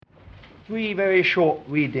three very short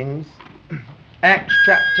readings. Acts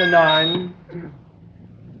chapter 9,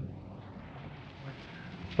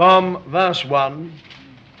 from verse 1.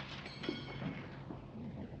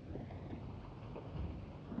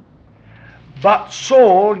 But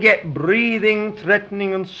Saul, yet breathing,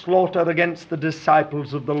 threatening, and slaughter against the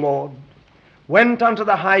disciples of the Lord, went unto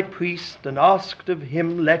the high priest, and asked of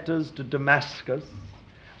him letters to Damascus,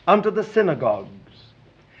 unto the synagogues,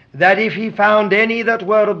 that if he found any that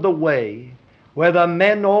were of the way, whether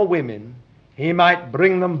men or women, he might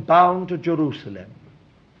bring them bound to Jerusalem.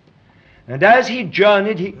 And as he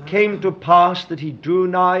journeyed, it came to pass that he drew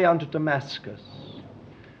nigh unto Damascus.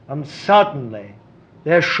 And suddenly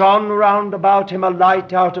there shone round about him a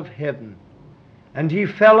light out of heaven. And he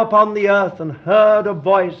fell upon the earth, and heard a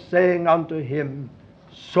voice saying unto him,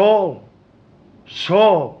 Saul,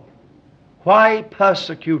 Saul, why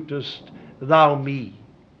persecutest thou me?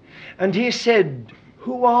 And he said,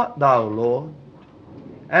 Who art thou, Lord?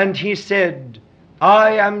 And he said,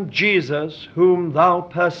 I am Jesus, whom thou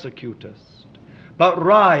persecutest. But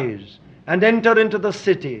rise, and enter into the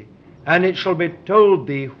city, and it shall be told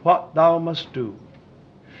thee what thou must do.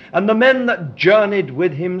 And the men that journeyed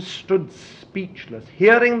with him stood speechless,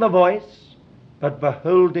 hearing the voice, but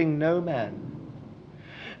beholding no man.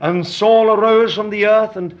 And Saul arose from the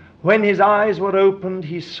earth, and when his eyes were opened,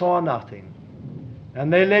 he saw nothing.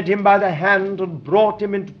 And they led him by the hand, and brought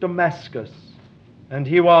him into Damascus. And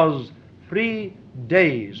he was 3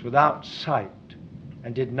 days without sight,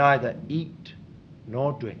 and did neither eat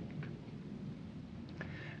nor drink.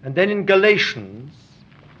 And then in Galatians,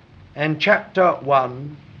 and chapter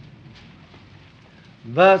 1,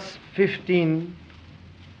 verse 15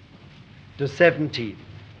 to 17.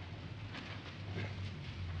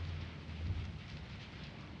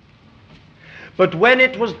 But when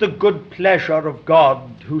it was the good pleasure of God,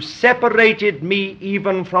 who separated me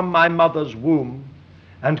even from my mother's womb,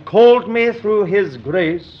 and called me through his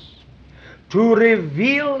grace, to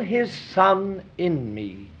reveal his Son in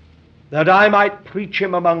me, that I might preach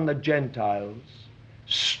him among the Gentiles,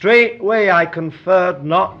 straightway I conferred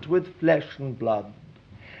not with flesh and blood,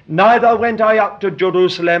 neither went I up to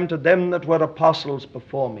Jerusalem to them that were apostles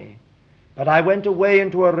before me, but I went away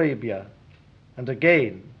into Arabia, and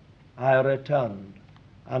again I returned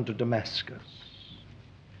unto Damascus.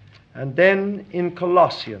 And then in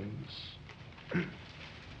Colossians,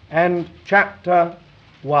 and chapter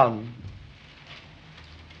 1,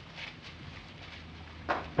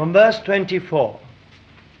 from verse 24.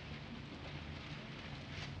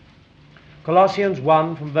 Colossians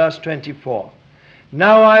 1 from verse 24.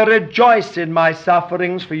 Now I rejoice in my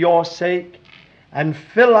sufferings for your sake, and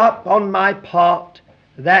fill up on my part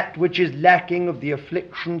that which is lacking of the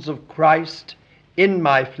afflictions of Christ in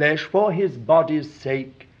my flesh for his body's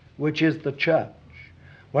sake, which is the church,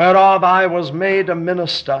 whereof I was made a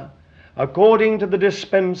minister, according to the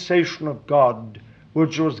dispensation of God,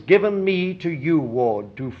 which was given me to you,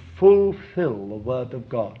 ward, to fulfill the word of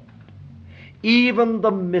God, even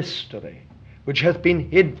the mystery which hath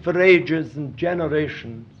been hid for ages and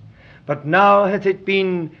generations, but now hath it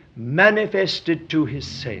been manifested to his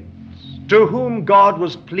saints, to whom God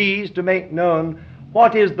was pleased to make known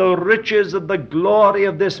what is the riches of the glory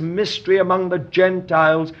of this mystery among the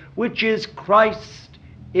Gentiles, which is Christ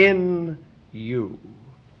in you,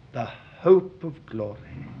 the hope of glory,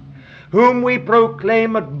 whom we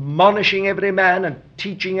proclaim, admonishing every man and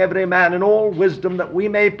teaching every man in all wisdom, that we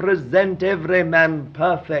may present every man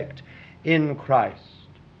perfect in Christ,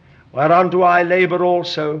 whereunto I labor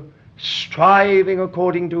also, striving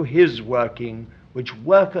according to his working, which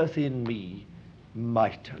worketh in me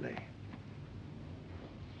mightily.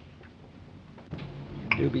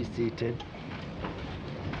 Do be seated.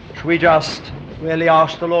 Shall we just really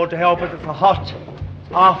ask the Lord to help us? It's a hot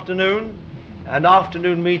afternoon, and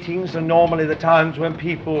afternoon meetings are normally the times when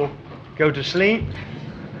people go to sleep.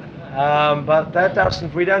 But that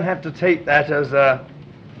doesn't, we don't have to take that as a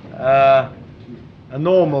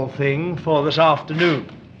normal thing for this afternoon.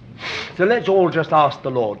 So let's all just ask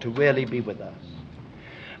the Lord to really be with us.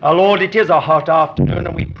 Our Lord, it is a hot afternoon,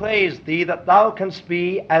 and we praise thee that thou canst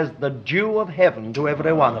be as the dew of heaven to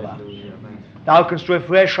every one of us. Thou canst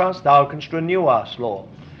refresh us, thou canst renew us, Lord.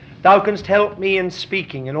 Thou canst help me in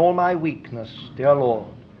speaking in all my weakness, dear Lord,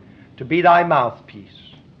 to be thy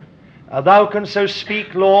mouthpiece. Thou canst so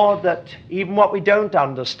speak, Lord, that even what we don't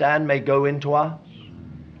understand may go into us,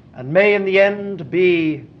 and may in the end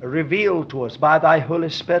be revealed to us by thy Holy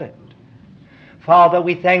Spirit. Father,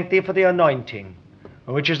 we thank thee for the anointing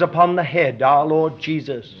which is upon the head, our Lord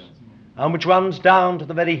Jesus, and which runs down to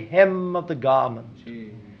the very hem of the garment.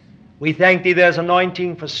 We thank thee there's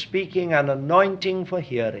anointing for speaking and anointing for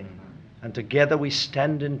hearing. and together we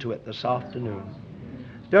stand into it this afternoon.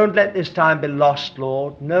 Don't let this time be lost,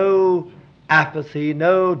 Lord. No apathy,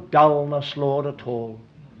 no dullness, Lord, at all.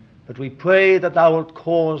 But we pray that thou wilt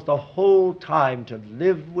cause the whole time to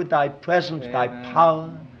live with thy presence, thy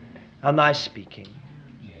power, and thy speaking.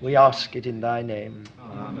 We ask it in thy name.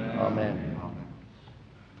 Amen. Amen.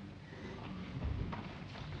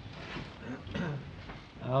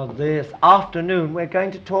 Now, this afternoon we're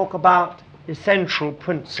going to talk about essential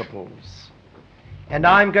principles. And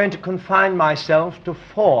I'm going to confine myself to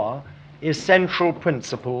 4 essential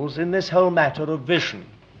principles in this whole matter of vision.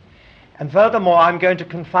 And furthermore, I'm going to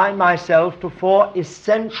confine myself to 4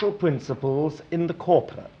 essential principles in the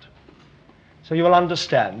corporate. So you will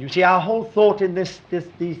understand. You see, our whole thought in this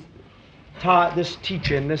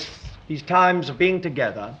teaching, these times of being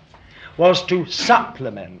together, was to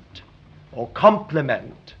supplement or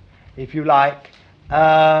complement, if you like,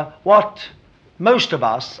 what most of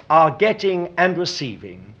us are getting and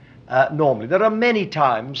receiving normally. There are many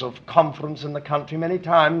times of conference in the country, many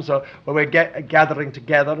times where we're gathering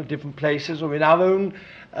together at different places or in our own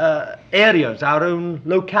areas, our own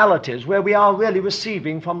localities, where we are really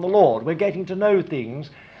receiving from the Lord. We're getting to know things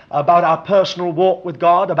about our personal walk with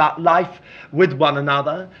God, about life with one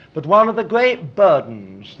another. But one of the great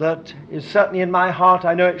burdens that is certainly in my heart,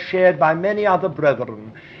 I know it's shared by many other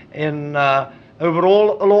brethren in over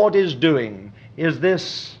all the Lord is doing, is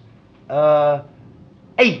this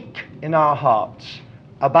ache in our hearts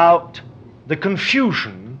about the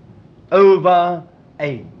confusion over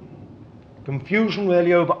aim. Confusion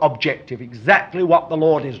really over objective, exactly what the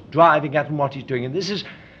Lord is driving at and what he's doing. And this is,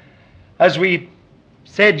 as we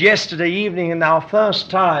said yesterday evening in our first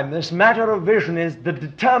time, this matter of vision is the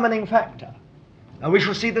determining factor. And we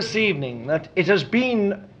shall see this evening that it has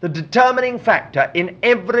been the determining factor in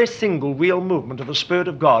every single real movement of the Spirit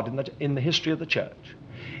of God in the history of the church.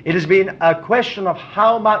 It has been a question of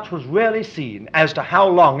how much was really seen as to how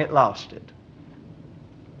long it lasted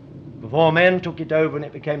before men took it over and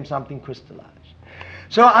it became something crystallized.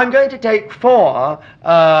 So I'm going to take 4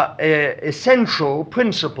 essential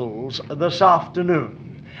principles this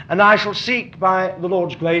afternoon, and I shall seek by the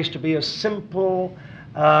Lord's grace to be as simple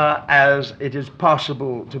as it is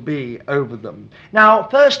possible to be over them. Now,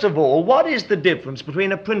 first of all, what is the difference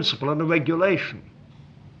between a principle and a regulation?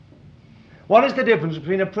 What is the difference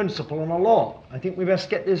between a principle and a law? I think we must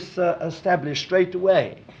get this established straight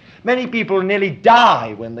away. Many people nearly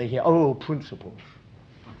die when they hear, oh, principles.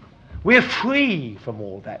 We're free from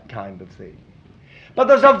all that kind of thing. But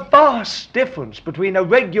there's a vast difference between a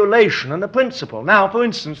regulation and a principle. Now, for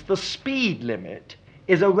instance, the speed limit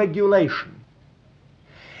is a regulation.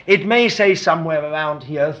 It may say somewhere around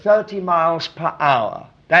here 30 miles per hour.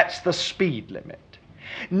 That's the speed limit.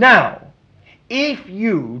 Now, if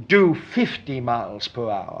you do 50 miles per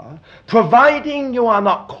hour, providing you are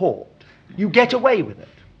not caught, you get away with it.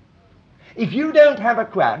 If you don't have a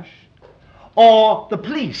crash, or the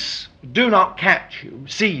police do not catch you,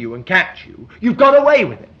 see you and catch you, you've got away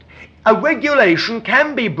with it. A regulation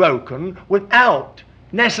can be broken without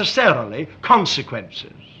necessarily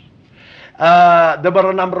consequences. There were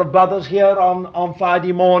a number of brothers here on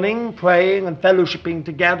Friday morning praying and fellowshipping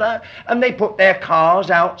together, and they put their cars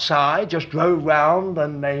outside, just drove round,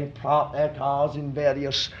 and they parked their cars in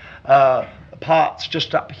various parts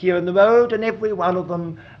just up here in the road, and every one of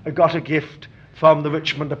them got a gift from the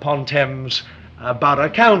Richmond upon Thames Borough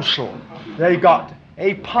Council. They got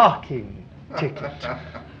a parking ticket.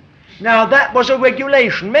 Now, that was a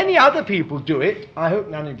regulation. Many other people do it. I hope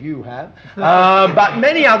none of you have. But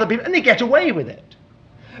many other people, and they get away with it.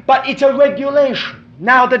 But it's a regulation.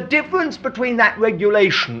 Now, the difference between that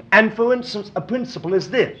regulation and, for instance, a principle is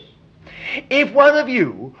this. If one of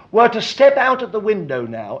you were to step out of the window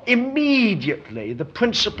now, immediately the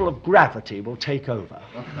principle of gravity will take over.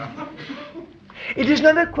 It is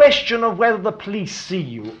not a question of whether the police see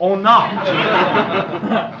you or not.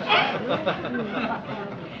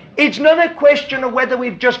 It's not a question of whether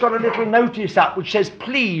we've just got a little notice up which says,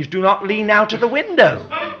 please do not lean out of the window.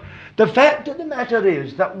 The fact of the matter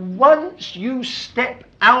is that once you step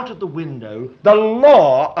out of the window, the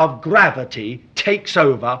law of gravity takes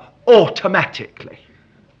over automatically.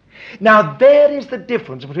 Now, there is the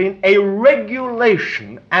difference between a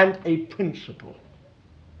regulation and a principle.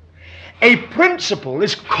 A principle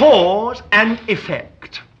is cause and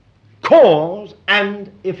effect. Cause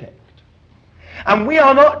and effect. And we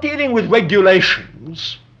are not dealing with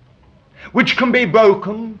regulations which can be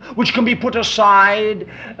broken, which can be put aside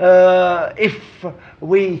if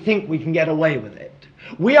we think we can get away with it.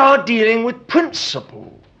 We are dealing with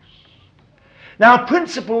principles. Now,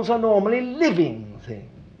 principles are normally living things.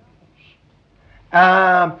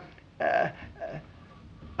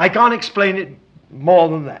 I can't explain it more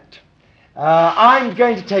than that. I'm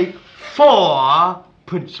going to take 4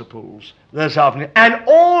 principles this afternoon, and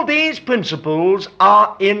all these principles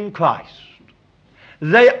are in Christ.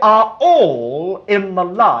 They are all in the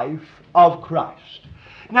life of Christ.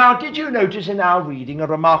 Now, did you notice in our reading a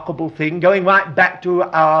remarkable thing, going right back to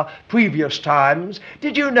our previous times?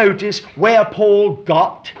 Did you notice where Paul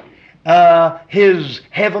got his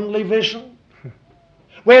heavenly vision?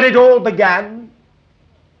 Where it all began?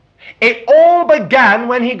 It all began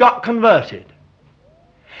when he got converted.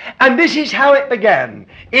 And this is how it began.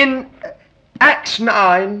 In Acts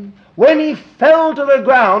 9, when he fell to the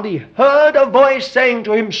ground, he heard a voice saying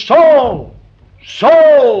to him, Saul,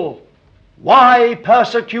 Saul, why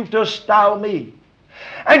persecutest thou me?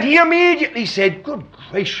 And he immediately said, good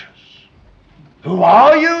gracious, who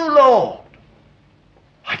are you, Lord?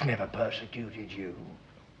 I've never persecuted you.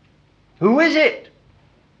 Who is it?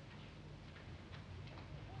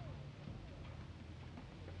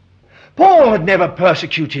 Paul had never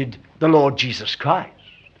persecuted the Lord Jesus Christ.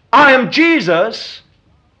 I am Jesus,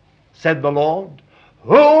 said the Lord,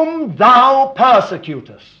 whom thou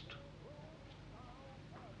persecutest.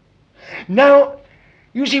 Now,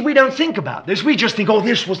 you see, we don't think about this. We just think, oh,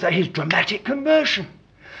 this was his dramatic conversion.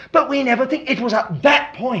 But we never think. It was at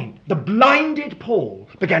that point the blinded Paul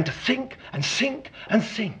began to think and think and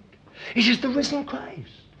think. It is the risen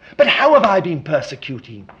Christ. But how have I been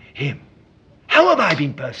persecuting him? How have I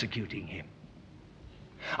been persecuting him?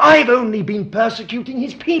 I've only been persecuting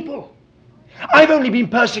his people. I've only been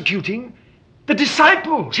persecuting the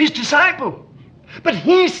disciples, his disciples. But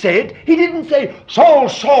he didn't say, Saul,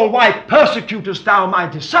 Saul, why persecutest thou my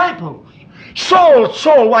disciples? Saul,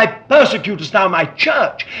 Saul, why persecutest thou my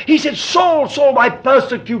church? He said, Saul, Saul, why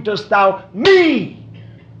persecutest thou me?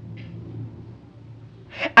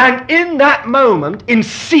 And in that moment, in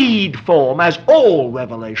seed form, as all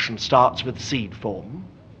revelation starts with seed form,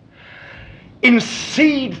 in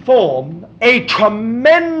seed form, a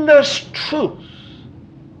tremendous truth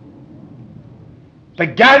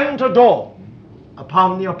began to dawn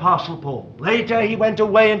upon the Apostle Paul. Later he went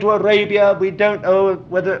away into Arabia. We don't know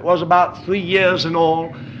whether it was about 3 years in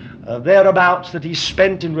all, thereabouts, that he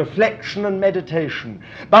spent in reflection and meditation.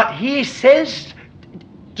 But he says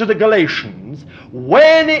to the Galatians,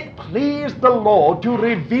 when it pleased the Lord to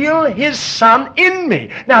reveal his Son in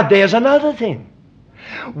me. Now there's another thing.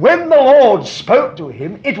 When the Lord spoke to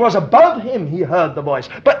him, it was above him he heard the voice.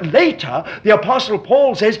 But later, the Apostle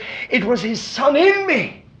Paul says, it was his Son in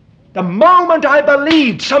me. The moment I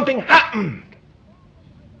believed, something happened.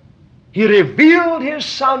 He revealed his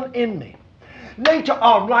Son in me. Later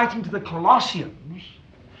on, writing to the Colossians,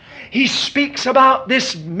 he speaks about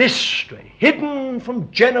this mystery, hidden from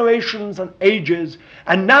generations and ages,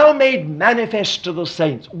 and now made manifest to the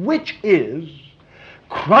saints, which is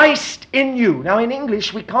Christ in you. Now in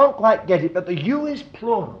English we can't quite get it, but the you is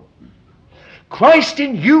plural. Christ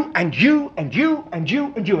in you, and you, and you, and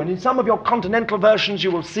you, and you. And in some of your continental versions you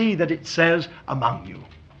will see that it says among you.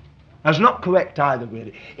 That's not correct either,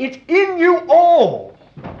 really. It's in you all,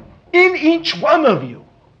 in each one of you.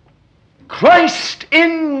 Christ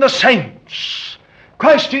in the saints.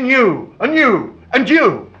 Christ in you, and you, and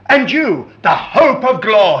you, and you, the hope of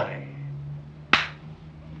glory.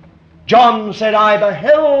 John said, I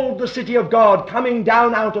beheld the city of God coming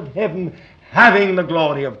down out of heaven, having the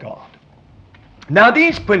glory of God. Now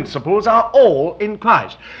these principles are all in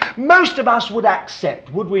Christ. Most of us would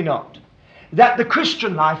accept, would we not, that the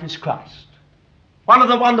Christian life is Christ. One of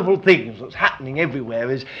the wonderful things that's happening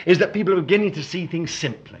everywhere is that people are beginning to see things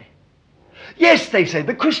simply. Yes, they say,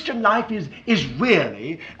 the Christian life is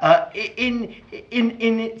really, in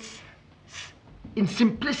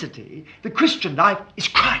simplicity, the Christian life is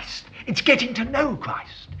Christ. It's getting to know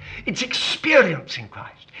Christ. It's experiencing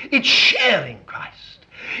Christ. It's sharing Christ.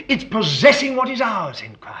 It's possessing what is ours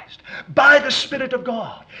in Christ by the Spirit of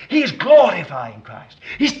God. He is glorifying Christ.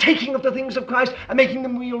 He's taking of the things of Christ and making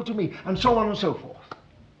them real to me, and so on and so forth.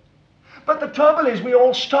 But the trouble is we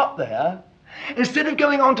all stop there instead of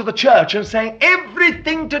going on to the church and saying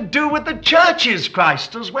everything to do with the church is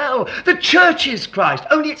Christ as well. The church is Christ,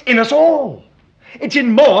 only it's in us all. It's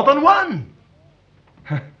in more than one.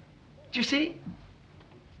 Do you see?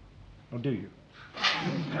 Or do you?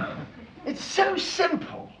 It's so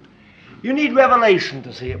simple. You need revelation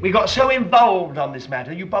to see it. We got so involved on this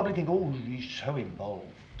matter, you probably think, oh, he's so involved.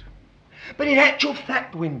 But in actual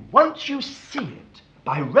fact, once you see it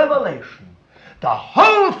by revelation, the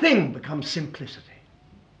whole thing becomes simplicity.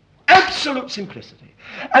 Absolute simplicity.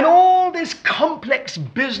 And all this complex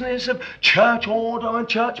business of church order and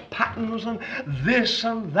church patterns and this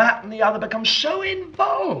and that and the other becomes so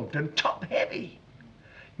involved and top-heavy.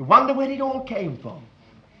 You wonder where it all came from.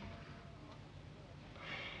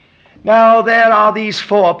 Now, there are these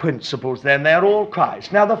four principles then. They're all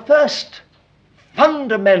Christ. Now, the first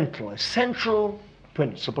fundamental, essential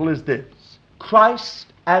principle is this: Christ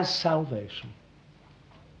as salvation.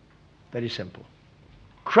 Very simple.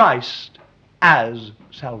 Christ as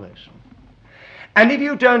salvation. And if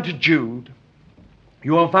you turn to Jude,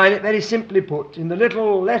 you will find it very simply put in the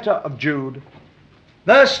little letter of Jude,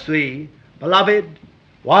 verse 3, Beloved,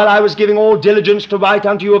 while I was giving all diligence to write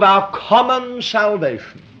unto you of our common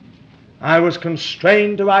salvation, I was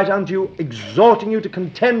constrained to write unto you, exhorting you to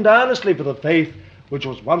contend earnestly for the faith which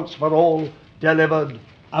was once for all delivered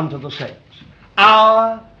unto the saints.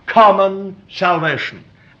 Our common salvation.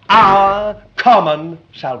 Our common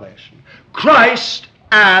salvation. Christ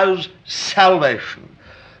as salvation.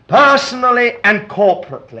 Personally and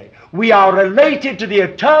corporately, we are related to the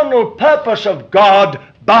eternal purpose of God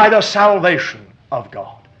by the salvation of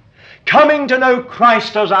God. Coming to know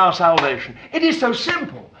Christ as our salvation. It is so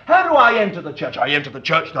simple. How do I enter the church? I enter the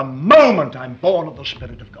church the moment I'm born of the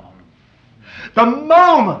Spirit of God. The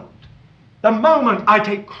moment I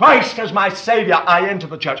take Christ as my Savior, I enter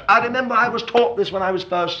the church. I remember I was taught this when I was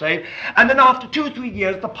first saved, and then after 2 or 3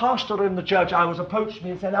 years, the pastor in the church I was approached me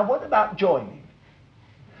and said, now what about joining?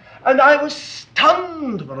 And I was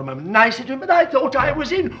stunned for a moment, and I said to him, but I thought I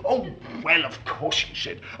was in. Oh, well, of course, he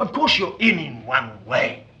said, of course you're in one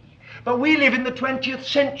way. But we live in the 20th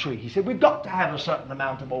century, he said. We've got to have a certain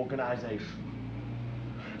amount of organization.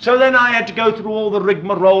 So then I had to go through all the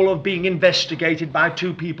rigmarole of being investigated by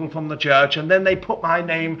 2 people from the church, and then they put my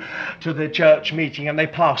name to the church meeting and they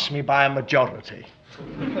passed me by a majority.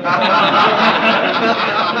 I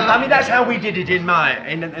mean, that's how we did it in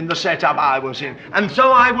the setup I was in. And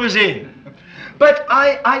so I was in. But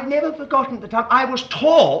I've never forgotten at the time, I was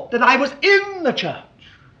taught that I was in the church.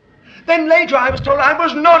 Then later I was told I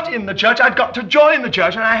was not in the church. I'd got to join the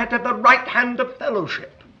church and I had to have the right hand of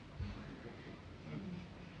fellowship.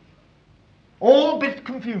 All a bit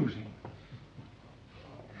confusing.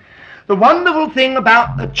 The wonderful thing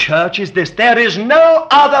about the church is this: there is no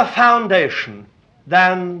other foundation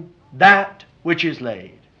than that which is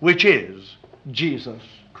laid, which is Jesus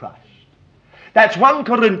Christ. That's 1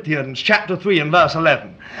 Corinthians chapter 3 and verse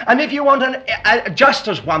 11. And if you want a just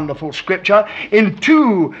as wonderful scripture, in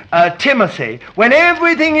 2 Timothy, when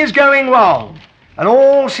everything is going wrong and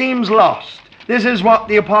all seems lost, this is what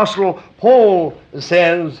the Apostle Paul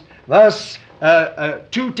says, verse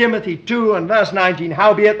 2 Timothy 2 and verse 19,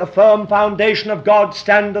 Howbeit the firm foundation of God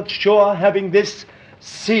standeth sure, having this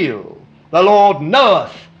seal, the Lord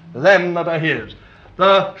knoweth them that are his.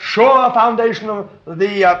 The sure foundation of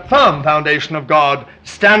the firm foundation of God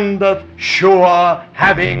standeth sure,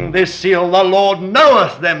 having this seal, the Lord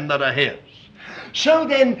knoweth them that are his. So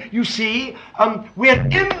then, you see, we're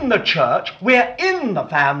in the church, we're in the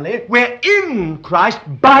family, we're in Christ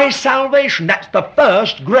by salvation. That's the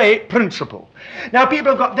first great principle. Now,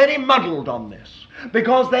 people have got very muddled on this,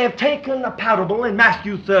 because they have taken a parable in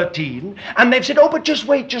Matthew 13, and they've said, oh, but just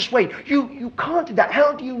wait. You can't do that.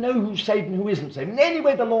 How do you know who's saved and who isn't saved? And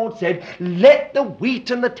anyway, the Lord said, let the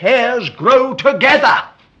wheat and the tares grow together.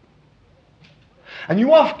 And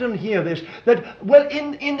you often hear this, that, well,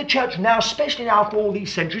 in the church now, especially after all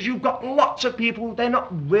these centuries, you've got lots of people, they're not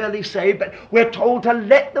really saved, but we're told to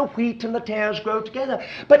let the wheat and the tares grow together.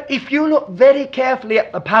 But if you look very carefully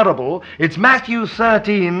at the parable, it's Matthew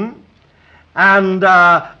 13, and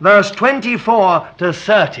verse 24 to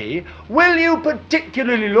 30, will you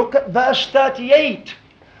particularly look at verse 38,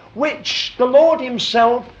 which the Lord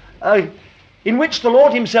himself, in which the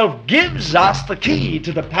Lord himself gives us the key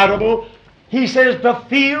to the parable. He says the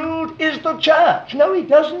field is the church. No, he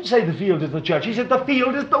doesn't say the field is the church. He said the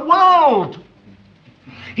field is the world.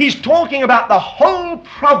 He's talking about the whole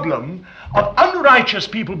problem of unrighteous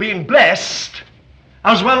people being blessed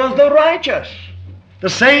as well as the righteous, the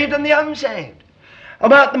saved and the unsaved,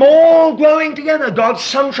 about them all growing together, God's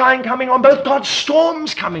sunshine coming on both, God's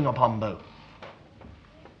storms coming upon both.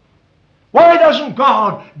 Why doesn't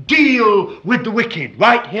God deal with the wicked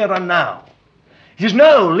right here and now? He says,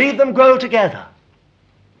 no, leave them grow together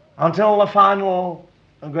until the final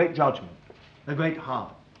great judgment, the great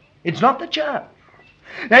harvest. It's not the church.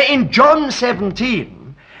 Now, in John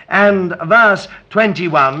 17 and verse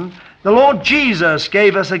 21, the Lord Jesus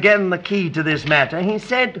gave us again the key to this matter. He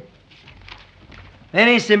said,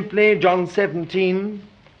 very simply, John 17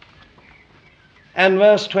 and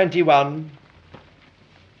verse 21,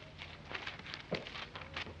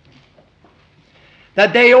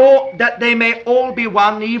 that they may all be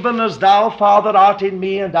one, even as thou, Father, art in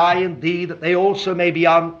me, and I in thee, that they also may be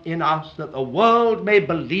in us, that the world may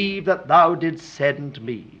believe that thou didst send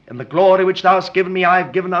me. And the glory which thou hast given me I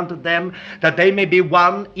have given unto them, that they may be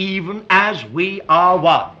one, even as we are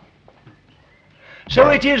one. So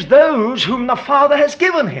it is those whom the Father has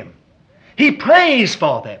given him. He prays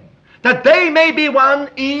for them, that they may be one,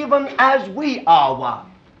 even as we are one.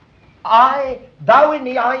 Thou in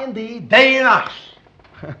me, I in thee, they in us.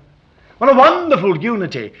 What a wonderful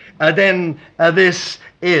unity this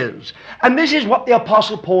is. And this is what the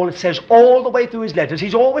Apostle Paul says all the way through his letters.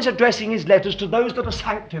 He's always addressing his letters to those that are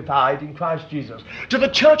sanctified in Christ Jesus, to the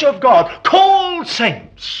church of God, called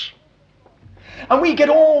saints. And we get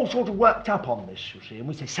all sort of worked up on this, you see, and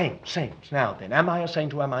we say, saints. Now then, am I a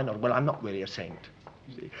saint or am I not? Well, I'm not really a saint,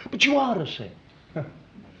 you see. But you are a saint.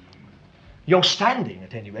 Your standing,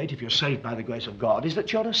 at any rate, if you're saved by the grace of God, is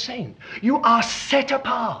that you're a saint. You are set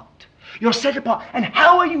apart. You're set apart. And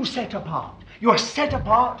how are you set apart? You're set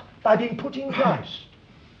apart by being put in Christ.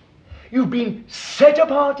 You've been set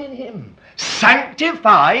apart in him,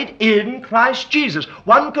 sanctified in Christ Jesus.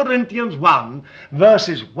 1 Corinthians 1,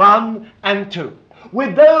 verses 1 and 2.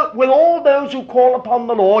 With all those who call upon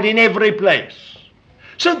the Lord in every place.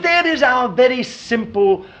 So there is our very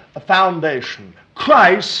simple foundation.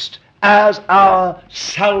 Christ as our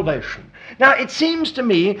salvation. Now, it seems to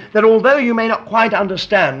me that although you may not quite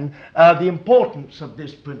understand the importance of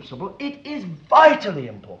this principle, it is vitally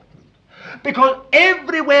important. Because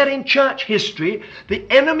everywhere in church history, the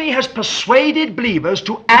enemy has persuaded believers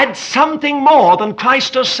to add something more than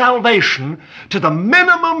Christ's salvation to the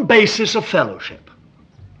minimum basis of fellowship.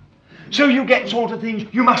 So you get sort of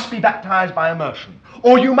things, you must be baptized by immersion,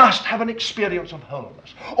 or you must have an experience of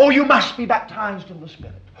holiness, or you must be baptized in the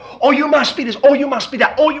Spirit, or you must be this, or you must be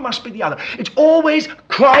that, or you must be the other. It's always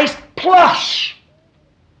Christ plus.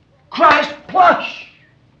 Christ plus.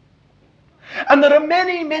 And there are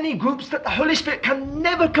many, many groups that the Holy Spirit can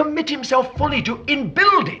never commit himself fully to in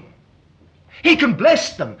building. He can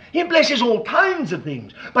bless them. He blesses all kinds of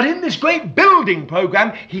things. But in this great building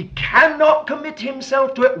program, he cannot commit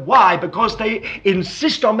himself to it. Why? Because they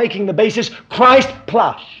insist on making the basis Christ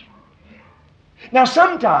plus. Now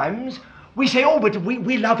sometimes we say, oh, but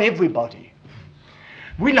we love everybody.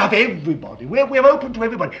 We love everybody. We're open to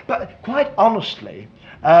everybody. But quite honestly,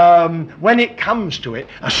 when it comes to it,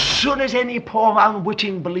 as soon as any poor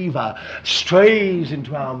unwitting believer strays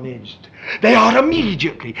into our midst, they are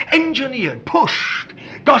immediately engineered, pushed,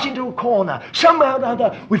 got into a corner. Somehow or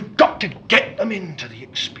other, we've got to get them into the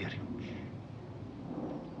experience.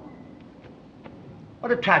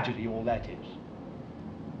 What a tragedy all that is.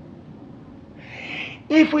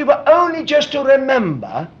 If we were only just to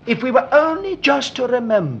remember,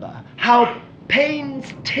 how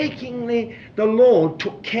painstakingly the Lord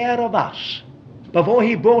took care of us before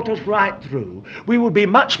he brought us right through, we would be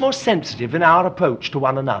much more sensitive in our approach to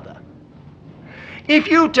one another. If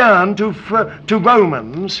you turn to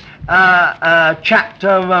Romans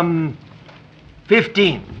chapter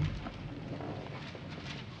 15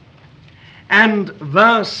 and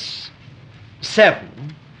verse 7,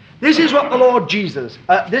 this is what the Lord Jesus,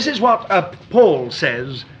 this is what Paul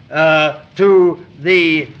says to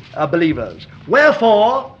the believers.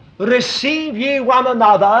 Wherefore, receive ye one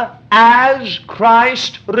another as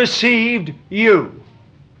Christ received you,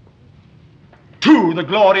 to the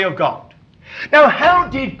glory of God. Now, how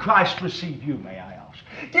did Christ receive you, may I ask?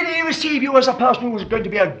 Did he receive you as a person who was going to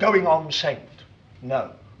be a going-on saint?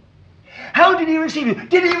 No. How did he receive you?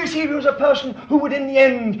 Did he receive you as a person who would in the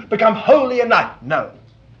end become holy and right? No.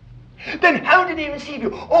 Then how did he receive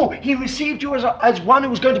you? Oh, he received you as one who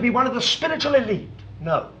was going to be one of the spiritual elite?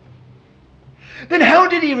 No. Then how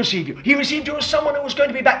did he receive you? He received you as someone who was going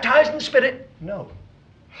to be baptized in the Spirit? No.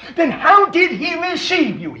 Then how did he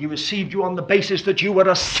receive you? He received you on the basis that you were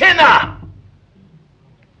a sinner.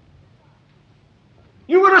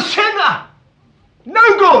 You were a sinner.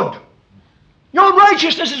 No good. Your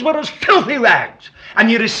righteousnesses were as filthy rags. And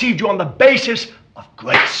he received you on the basis of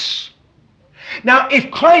grace. Now, if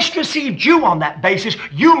Christ received you on that basis,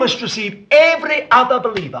 you must receive every other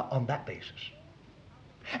believer on that basis.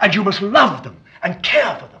 And you must love them and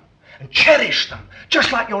care for them and cherish them,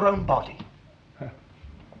 just like your own body.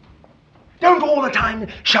 Don't all the time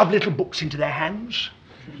shove little books into their hands.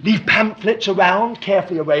 Leave pamphlets around,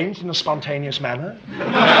 carefully arranged in a spontaneous manner.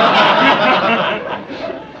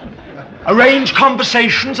 Arrange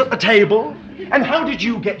conversations at the table. And how did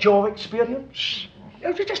you get your experience?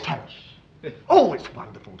 Just tell us. Oh, it's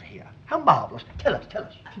wonderful to hear. How marvellous. Tell us.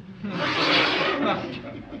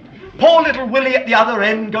 Poor little Willie at the other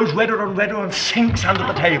end goes redder and redder and sinks under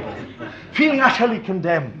the table. feeling utterly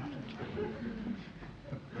condemned.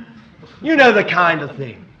 You know the kind of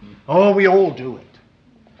thing. Oh, we all do it.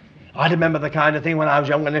 I remember the kind of thing when I was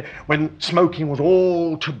young, when smoking was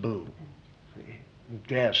all taboo. You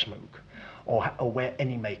dare smoke or wear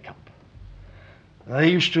any makeup. They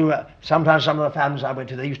used to, sometimes some of the families I went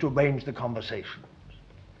to, they used to arrange the conversations.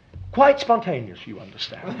 Quite spontaneous, you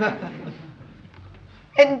understand.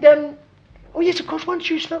 And, oh yes, of course, once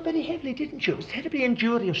you smoked very heavily, didn't you? It was terribly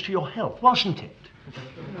injurious to your health, wasn't it?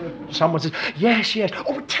 Someone says, yes.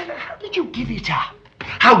 Oh, but tell her, how did you give it up?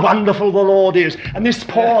 How wonderful the Lord is. And this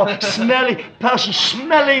poor, smelly person,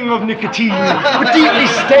 smelling of nicotine, with deeply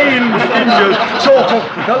stained fingers, sort of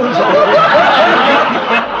goes on.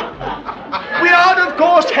 We are, of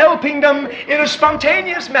course, helping them in a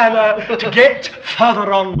spontaneous manner to get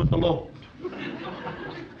further on with the Lord.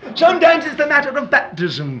 Sometimes it's the matter of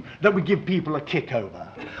baptism that we give people a kick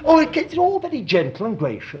over. Oh, it's all very gentle and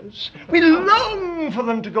gracious. We long for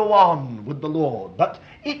them to go on with the Lord, but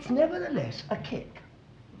it's nevertheless a kick.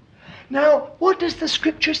 Now, what does the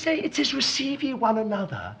Scripture say? It says, receive ye one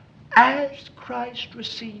another as Christ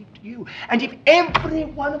received you. And if every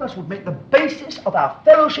one of us would make the basis of our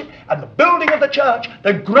fellowship and the building of the church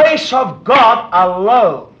the grace of God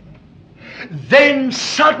alone, then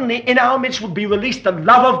suddenly in our midst would be released the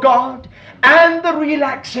love of God and the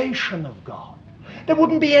relaxation of God. There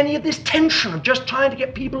wouldn't be any of this tension of just trying to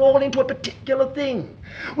get people all into a particular thing.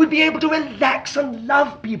 We'd be able to relax and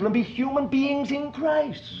love people and be human beings in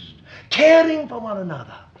Christ, caring for one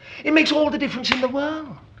another. It makes all the difference in the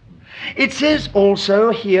world. It says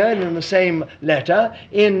also here in the same letter,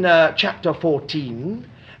 in chapter 14,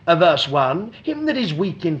 verse 1, him that is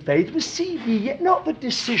weak in faith, receive ye, yet not the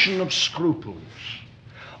decision of scruples,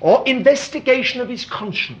 or investigation of his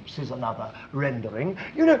conscience is another rendering.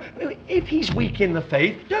 You know, if he's weak in the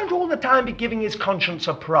faith, don't all the time be giving his conscience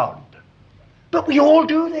a prod. But we all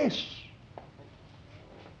do this.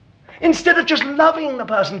 Instead of just loving the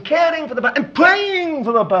person, caring for the person, and praying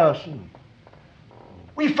for the person,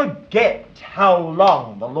 we forget how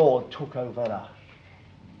long the Lord took over us.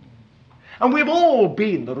 And we've all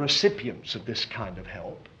been the recipients of this kind of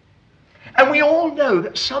help. And we all know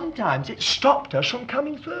that sometimes it stopped us from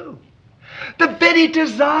coming through. The very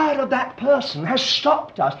desire of that person has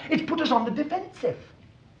stopped us. It's put us on the defensive.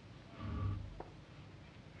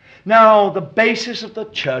 Now, the basis of the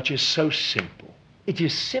church is so simple. It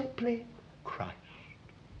is simply Christ.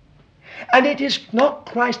 And it is not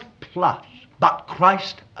Christ plus, but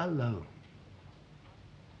Christ alone.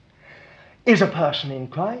 Is a person in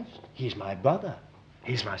Christ? He's my brother.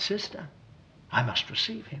 He's my sister. I must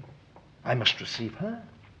receive him. I must receive her.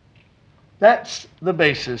 That's the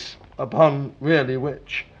basis upon really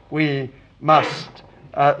which we must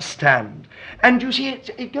stand. And you see,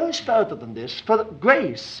 it goes further than this, for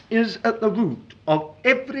grace is at the root of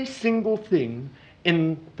every single thing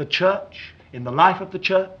in the church, in the life of the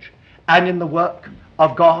church, and in the work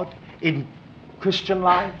of God, in Christian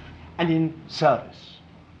life, and in service.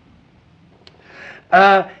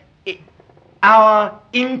 Our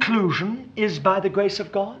inclusion is by the grace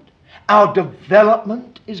of God. Our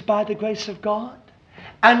development is by the grace of God.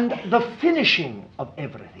 And the finishing of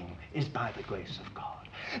everything is by the grace of God.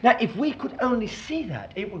 Now, if we could only see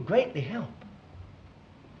that, it would greatly help.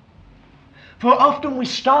 For often we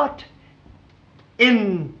start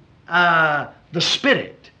in the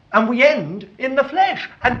spirit and we end in the flesh.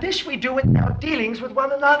 And this we do in our dealings with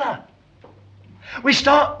one another. We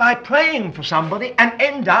start by praying for somebody and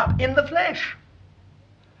end up in the flesh,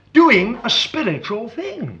 doing a spiritual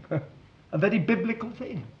thing, a very biblical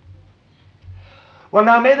thing. Well,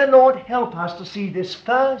 now may the Lord help us to see this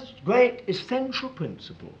first great essential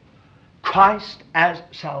principle, Christ as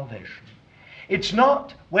salvation. It's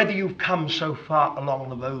not whether you've come so far along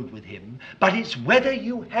the road with him, but it's whether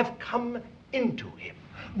you have come into him,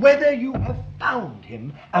 whether you have found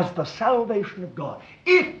him as the salvation of God.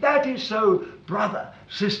 If that is so, brother,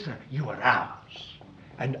 sister, you are ours.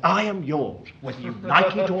 And I am yours, whether you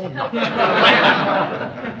like it or not.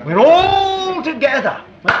 We're all together.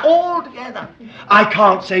 We're all together. I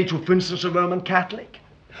can't say to, for instance, a Roman Catholic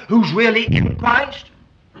who's really in Christ,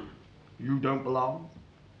 you don't belong.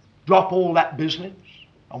 Drop all that business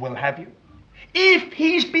and we'll have you. If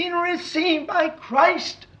he's been received by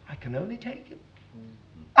Christ, I can only take him.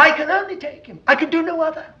 I can only take him. I can do no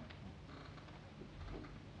other.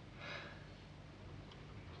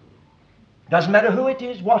 Doesn't matter who it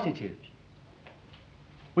is, what it is.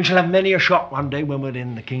 We shall have many a shock one day when we're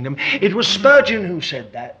in the kingdom. It was Spurgeon who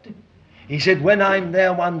said that. He said, when I'm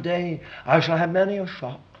there one day, I shall have many a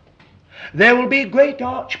shock. There will be great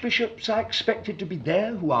archbishops I expected to be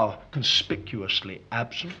there who are conspicuously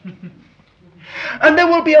absent. And there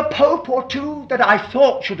will be a pope or two that I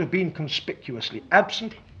thought should have been conspicuously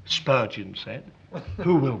absent. Spurgeon said,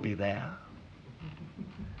 who will be there?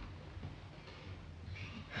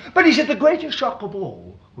 But he said the greatest shock of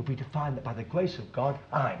all will be to find that by the grace of God,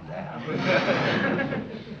 I'm there.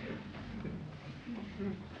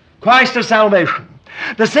 Christ as salvation.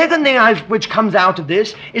 The second thing which comes out of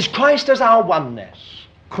this is Christ as our oneness.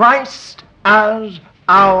 Christ as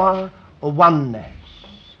our oneness.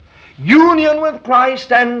 Union with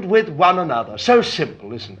Christ and with one another. So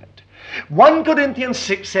simple, isn't it? 1 Corinthians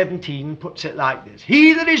 6:17 puts it like this.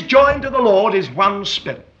 He that is joined to the Lord is one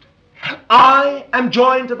spirit. I am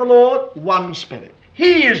joined to the Lord, one spirit.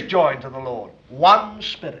 He is joined to the Lord, one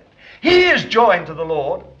spirit. He is joined to the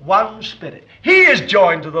Lord, one spirit. He is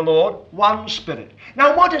joined to the Lord, one spirit.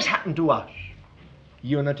 Now what has happened to us?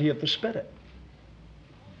 Unity of the Spirit.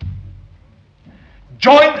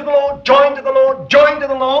 Joined to the Lord, joined to the Lord, joined to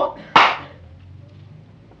the Lord.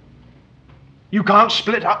 You can't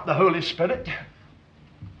split up the Holy Spirit.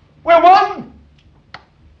 We're one.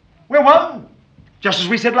 We're one. Just as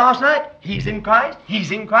we said last night, he's in Christ,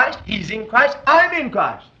 he's in Christ, he's in Christ, I'm in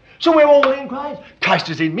Christ. So we're all in Christ. Christ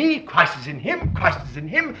is in me, Christ is in him, Christ is in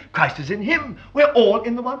him, Christ is in him. We're all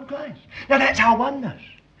in the one Christ. Now that's our oneness.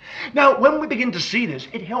 Now when we begin to see this,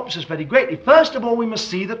 it helps us very greatly. First of all, we must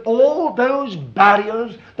see that all those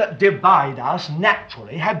barriers that divide us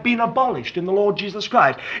naturally have been abolished in the Lord Jesus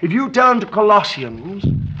Christ. If you turn to Colossians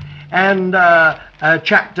and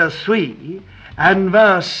chapter 3, and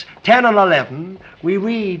verse 10 and 11, we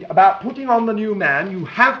read about putting on the new man. You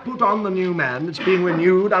have put on the new man that's being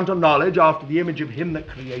renewed unto knowledge after the image of him that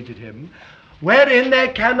created him, wherein there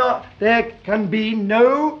can be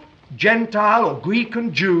no Gentile or Greek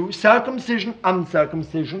and Jew, circumcision,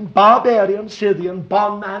 uncircumcision, barbarian, Scythian,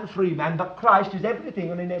 bondman, freeman, but Christ is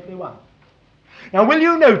everything and in every one. Now will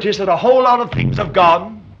you notice that a whole lot of things have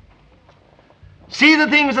gone? See the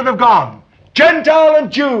things that have gone. Gentile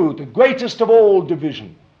and Jew, the greatest of all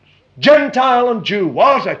divisions. Gentile and Jew,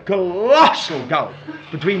 what a colossal gulf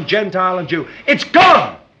between Gentile and Jew. It's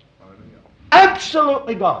gone.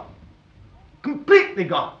 Absolutely gone. Completely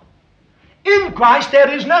gone. In Christ there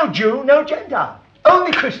is no Jew, no Gentile.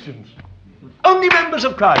 Only Christians. Only members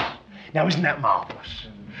of Christ. Now isn't that marvelous?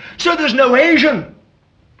 So there's no Asian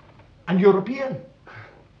and European.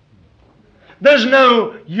 There's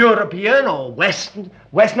no European or Western,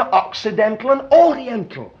 Occidental and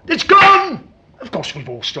Oriental. It's gone. Of course, we've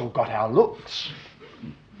all still got our looks.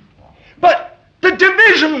 But the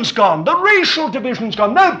division's gone. The racial division's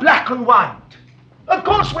gone. No black and white. Of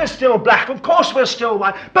course we're still black. Of course we're still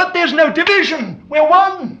white. But there's no division. We're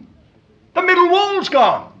one. The middle wall's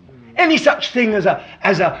gone. Any such thing as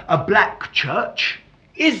a black church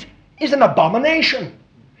is an abomination.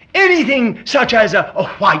 Anything such as a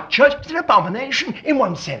white church is an abomination in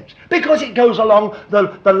one sense, because it goes along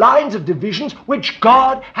the lines of divisions which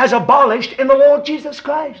God has abolished in the Lord Jesus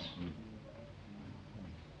Christ.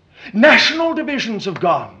 National divisions have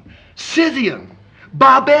gone. Scythian,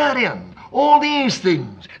 barbarian, all these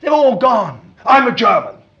things, they've all gone. I'm a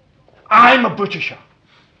German. I'm a Britisher.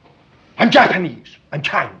 I'm Japanese. I'm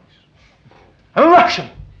Chinese. I'm a Russian.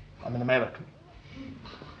 I'm an American.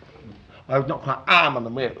 Not quite, I'm an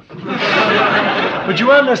American. But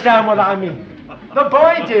you understand what I mean. The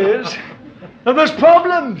point is that there's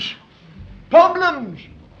problems. Problems.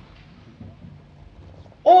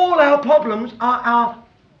 All our problems are our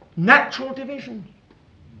natural divisions.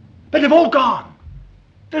 But they've all gone.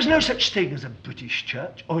 There's no such thing as a British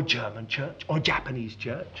church, or a German church, or a Japanese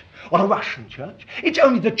church, or a Russian church. It's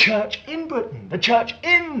only the church in Britain, the church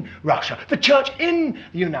in Russia, the church in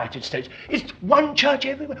the United States. It's one church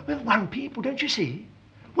everywhere. We're one people, don't you see?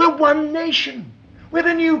 We're one nation. We're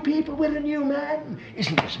the new people, we're the new man.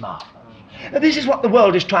 Isn't this marvelous? Now, this is what the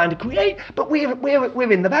world is trying to create, but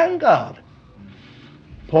we're in the vanguard.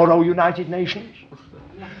 Poor old United Nations.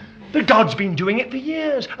 But God's been doing it for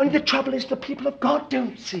years. Only the trouble is the people of God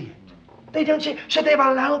don't see it. They don't see it. So they've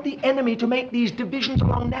allowed the enemy to make these divisions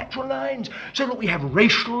along natural lines, so that we have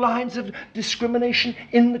racial lines of discrimination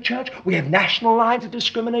in the church. We have national lines of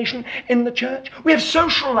discrimination in the church. We have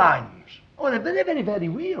social lines. Oh, they're very, very, very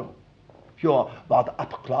real. If you're rather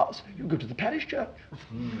upper class, you go to the parish church.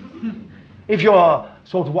 If you're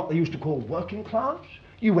sort of what they used to call working class,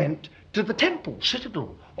 you went to the temple,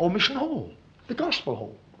 citadel, or mission hall, the gospel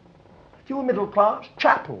hall. If you were middle class,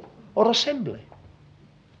 chapel or assembly.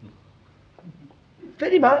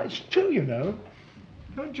 Very much true, you know.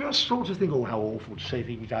 Don't just sort of think, oh, how awful to say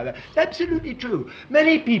things like that. It's absolutely true.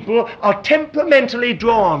 Many people are temperamentally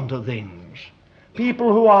drawn to things.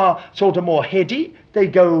 People who are sort of more heady, they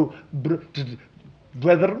go to the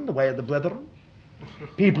brethren, the way of the brethren.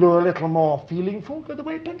 People who are a little more feelingful go the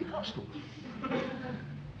way of Pentecostals.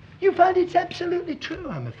 You find it's absolutely true,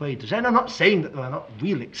 I'm afraid to say. And I'm not saying that there are not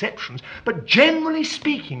real exceptions, but generally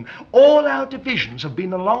speaking, all our divisions have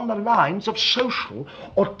been along the lines of social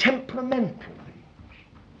or temperamental things.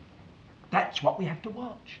 That's what we have to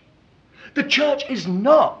watch. The church is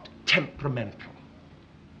not temperamental,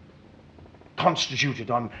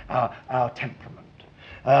 constituted on our temperament.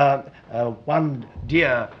 One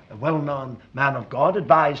dear, well-known man of God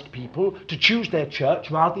advised people to choose their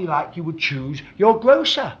church rather like you would choose your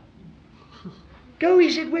grocer. Go,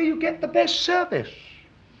 he said, where you get the best service.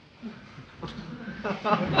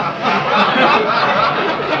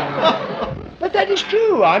 But that is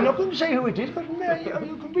true. I'm not going to say who it is, but you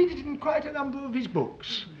can read it in quite a number of his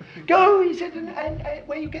books. Go, he said, and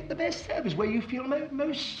where you get the best service, where you feel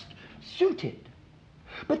most suited.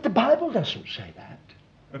 But the Bible doesn't say that.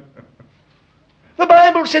 The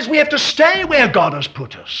Bible says we have to stay where God has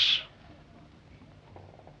put us.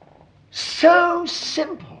 So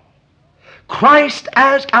simple. Christ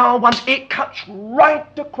as our one. It cuts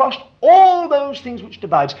right across all those things which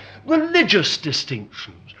divides. Religious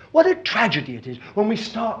distinctions. What a tragedy it is when we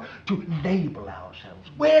start to label ourselves.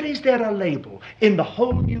 Where is there a label in the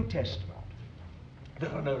whole New Testament?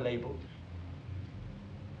 There are no labels.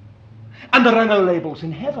 And there are no labels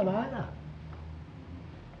in heaven either.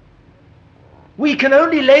 We can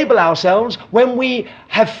only label ourselves when we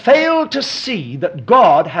have failed to see that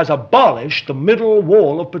God has abolished the middle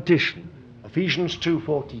wall of partition. Ephesians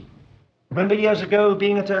 2:14. I remember years ago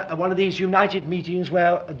being at one of these United meetings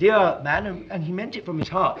where a dear man, and he meant it from his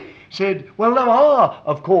heart, said, well, there are,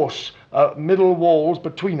 of course, middle walls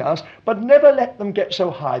between us, but never let them get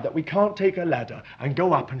so high that we can't take a ladder and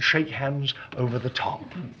go up and shake hands over the top.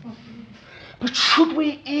 But should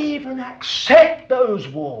we even accept those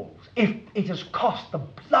walls if it has cost the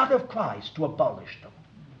blood of Christ to abolish them?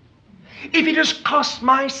 If it has cost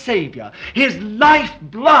my Saviour his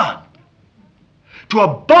lifeblood to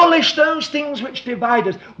abolish those things which divide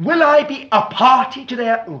us, will I be a party to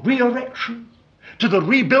their re-erection, to the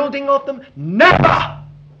rebuilding of them? Never!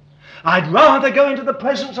 I'd rather go into the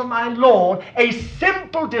presence of my Lord, a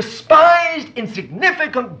simple, despised,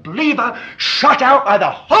 insignificant believer, shut out by the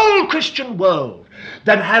whole Christian world,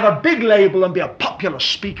 than have a big label and be a popular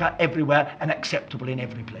speaker everywhere and acceptable in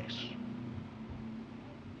every place.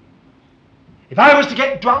 If I was to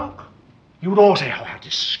get drunk, you would all say, oh, how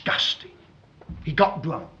disgusting. He got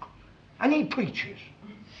drunk, and he preaches.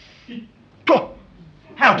 Oh,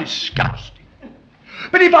 how disgusting.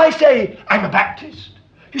 But if I say, I'm a Baptist,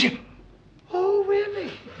 you say, oh, really?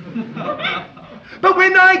 But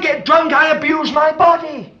when I get drunk, I abuse my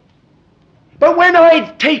body. But when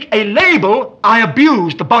I take a label, I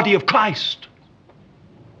abuse the body of Christ.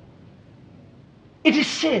 It is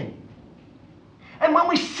sin. And when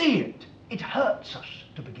we see it, it hurts us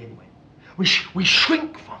to begin with. We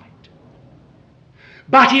shrink from it.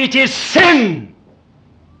 But it is sin.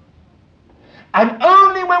 And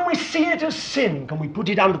only when we see it as sin can we put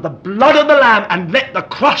it under the blood of the Lamb and let the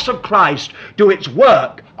cross of Christ do its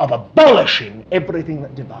work of abolishing everything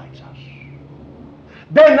that divides us.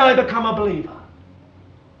 Then I become a believer.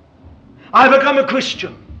 I become a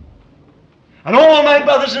Christian. And all my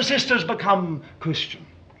brothers and sisters become Christians.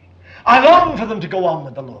 I long for them to go on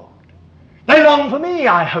with the Lord. They long for me,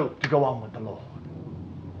 I hope, to go on with the Lord.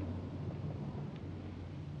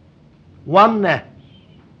 Oneness.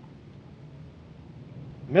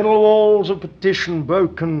 Middle walls of partition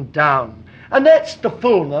broken down. And that's the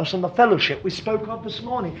fullness and the fellowship we spoke of this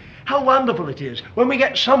morning. How wonderful it is when we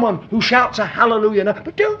get someone who shouts a hallelujah. Now,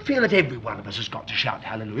 but don't feel that every one of us has got to shout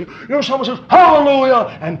hallelujah. You know, someone says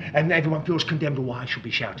hallelujah, and everyone feels condemned. Oh, I should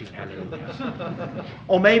be shouting hallelujah.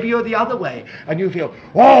 Or maybe you're the other way, and you feel,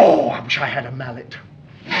 oh, I wish I had a mallet.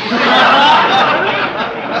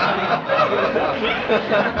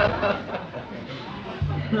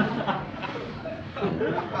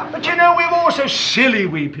 But you know, we're all so silly,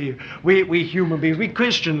 we human beings, we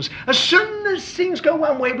Christians. As soon as things go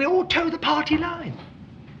one way, we all toe the party line.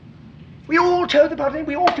 We all toe the party line.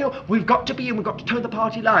 We all feel we've got to be and we've got to toe the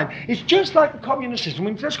party line. It's just like the communist system.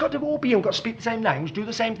 We've just got to all be and we've got to speak the same language, do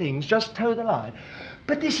the same things, just toe the line.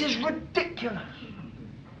 But this is ridiculous.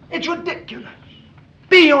 It's ridiculous.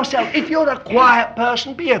 Be yourself. If you're a quiet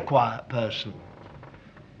person, be a quiet person.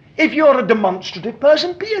 If you're a demonstrative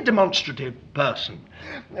person, be a demonstrative person.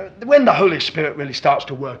 When the Holy Spirit really starts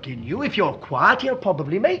to work in you, if you're quiet, he'll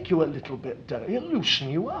probably make you a little bit, he'll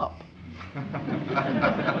loosen you up.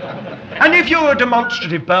 And if you're a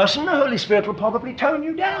demonstrative person, the Holy Spirit will probably tone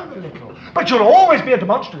you down a little. But you'll always be a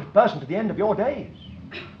demonstrative person to the end of your days.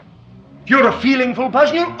 If you're a feelingful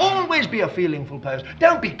person, you'll always be a feelingful person.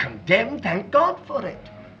 Don't be condemned. Thank God for it.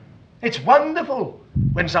 It's wonderful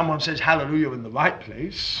when someone says hallelujah in the right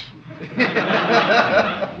place.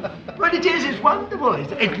 But it is, it's wonderful.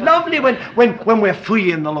 It's lovely when we're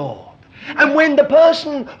free in the Lord. And when the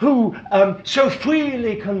person who so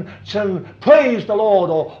freely can praise the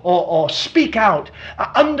Lord or speak out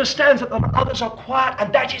understands that the others are quiet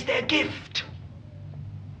and that is their gift.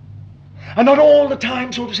 And not all the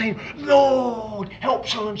time sort of saying, Lord, help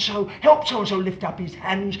so-and-so lift up his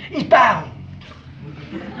hands, he's bound.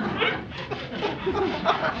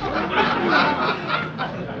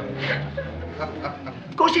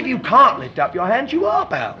 Of course, if you can't lift up your hands, you are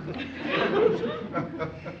bound.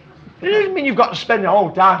 It doesn't mean you've got to spend the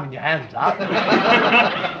whole time with your hands up.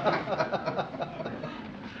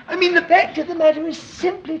 I mean, the fact of the matter is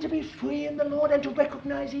simply to be free in the Lord and to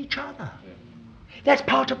recognize each other. That's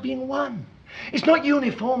part of being one. It's not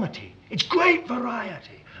uniformity. It's great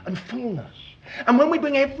variety and fullness. And when we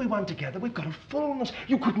bring everyone together, we've got a fullness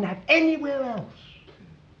you couldn't have anywhere else.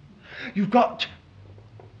 You've got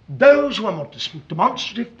those who are more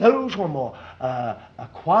demonstrative, those who are more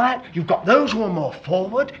quiet, you've got those who are more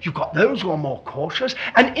forward, you've got those who are more cautious,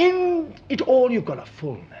 and in it all you've got a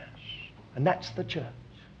fullness. And that's the church.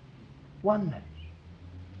 Oneness.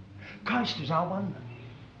 Christ is our oneness.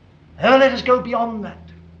 Now let us go beyond that.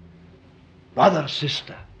 Brother,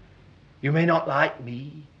 sister, you may not like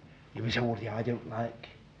me. You may say, oh, I don't like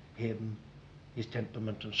him, his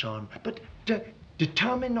temperament and so on. But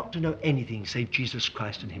determine not to know anything save Jesus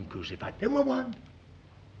Christ and him crucified. Then we're one.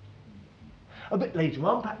 A bit later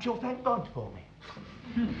on, perhaps you'll thank God for me.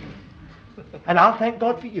 And I'll thank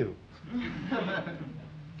God for you.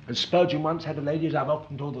 And Spurgeon once had a lady, as I've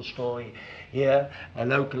often told the story here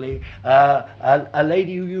locally, a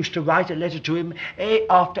lady who used to write a letter to him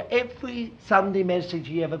after every Sunday message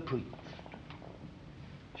he ever preached.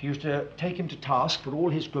 She used to take him to task for all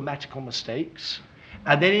his grammatical mistakes,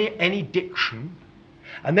 and then any diction,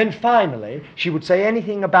 and then finally she would say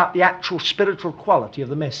anything about the actual spiritual quality of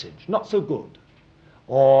the message. Not so good,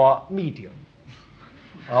 or medium,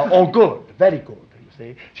 or good, very good.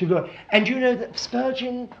 And you know that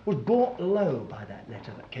Spurgeon was brought low by that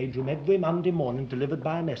letter that came to him every Monday morning, delivered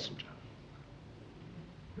by a messenger.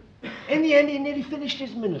 In the end, he nearly finished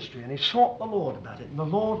his ministry, and he sought the Lord about it. And the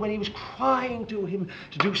Lord, when he was crying to him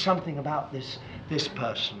to do something about this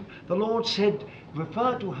person, the Lord said,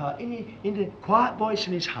 referred to her in a quiet voice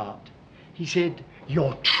in his heart. He said,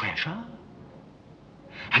 your treasure?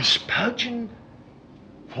 And Spurgeon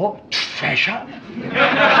thought, treasure?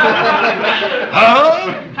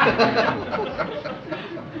 Huh?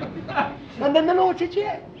 And then the Lord said,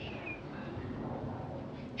 yes.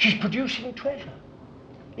 She's producing treasure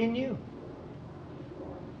in you.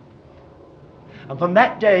 And from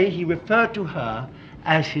that day he referred to her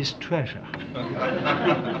as his treasure.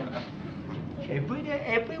 Every day,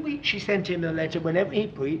 every week she sent him a letter whenever he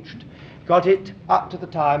preached, got it up to the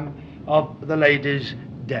time of the lady's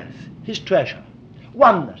death. His treasure.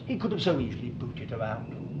 Oneness. He could have so easily booted her out.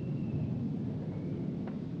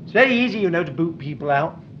 It's very easy, you know, to boot people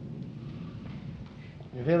out.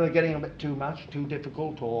 You feel they're getting a bit too much, too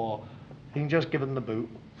difficult, or you can just give them the boot.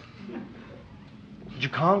 But you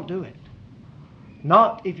can't do it.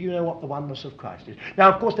 Not if you know what the oneness of Christ is.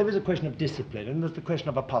 Now, of course, there is a question of discipline, and there's the question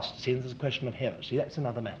of apostasy, and there's a question of heresy. That's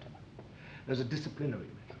another matter. There's a disciplinary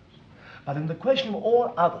matter. But in the question of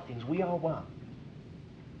all other things, we are one.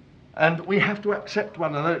 And we have to accept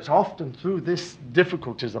one another. It's often through this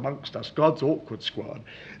difficulties amongst us, God's awkward squad,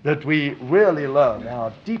 that we really learn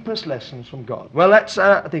our deepest lessons from God. Well, that's,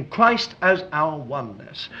 I think, Christ as our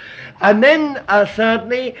oneness. And then,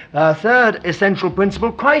 thirdly, third essential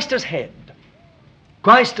principle, Christ as head.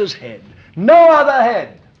 Christ as head. No other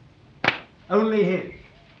head. Only his.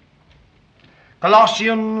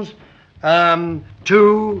 Colossians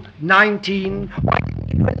 2:19.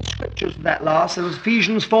 Scriptures for that last. There was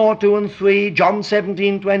Ephesians 4:2 and 3, John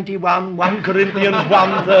 17:21, 1 Corinthians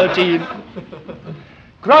 1:13.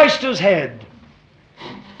 Christ as head.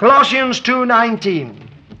 Colossians 2:19.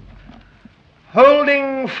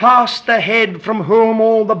 Holding fast the head, from whom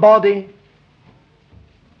all the body,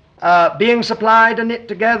 being supplied and knit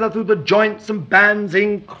together through the joints and bands,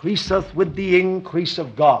 increaseth with the increase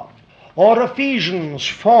of God. Or Ephesians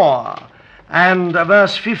 4 and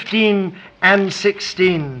verse 15 and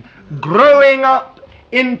 16, growing up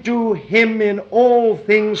into him in all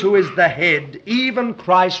things who is the head, even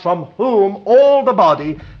Christ, from whom all the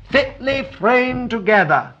body fitly framed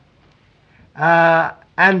together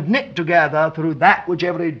and knit together through that which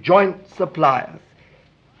every joint supplieth.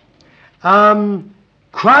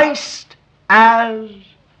 Christ as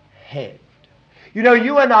head. You know,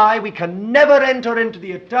 you and I, we can never enter into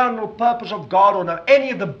the eternal purpose of God or know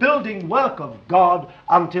any of the building work of God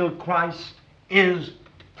until Christ is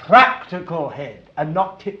practical head and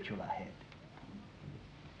not titular head.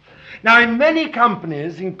 Now, in many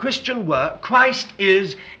companies in Christian work, Christ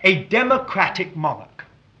is a democratic monarch.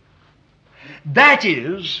 That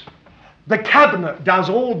is, the cabinet does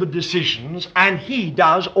all the decisions and he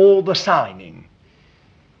does all the signing.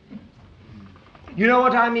 You know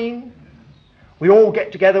what I mean? We all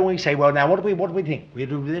get together and we say, well, now, what do we think? We'll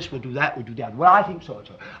do this, we'll do that, we'll do that. Well, I think so and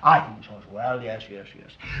so. I think so and so. Well, yes.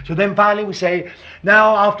 So then finally we say,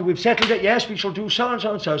 now, after we've settled it, yes, we shall do so and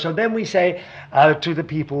so and so. So then we say to the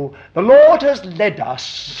people, the Lord has led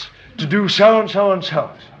us to do so and so and so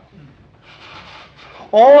and so.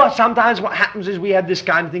 Or sometimes what happens is we have this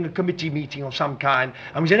kind of thing, a committee meeting of some kind,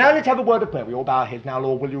 and we say, now let's have a word of prayer. We all bow our heads. Now,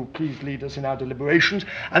 Lord, will you please lead us in our deliberations?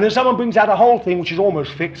 And then someone brings out a whole thing which is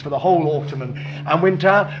almost fixed for the whole autumn and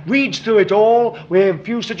winter, reads through it all. We have a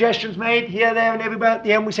few suggestions made here, there, and everywhere. At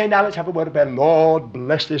the end we say, now let's have a word of prayer. Lord,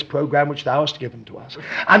 bless this program which thou hast given to us.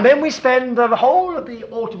 And then we spend the whole of the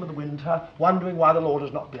autumn and the winter wondering why the Lord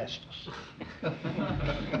has not blessed us.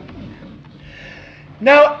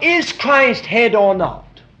 Now, is Christ head or not?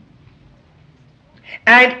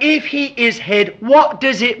 And if he is head, what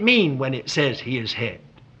does it mean when it says he is head?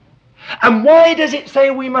 And why does it say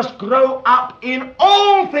we must grow up in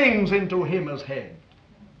all things into him as head?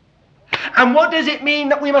 And what does it mean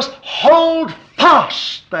that we must hold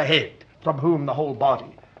fast the head, from whom the whole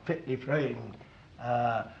body, fitly framed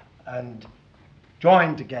and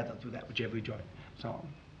joined together through that which every joint, so on?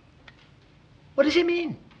 What does it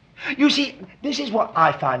mean? You see, this is what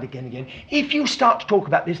I find again and again. If you start to talk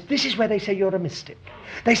about this, this is where they say you're a mystic.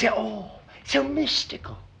 They say, oh, so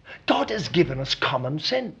mystical. God has given us common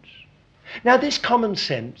sense. Now, this common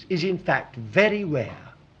sense is in fact very rare.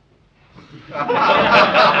 Well,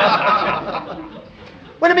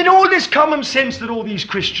 I mean, all this common sense that all these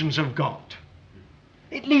Christians have got,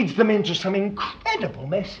 it leads them into some incredible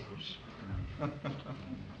messes.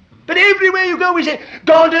 But everywhere you go, we say,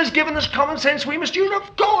 God has given us common sense, we must use it.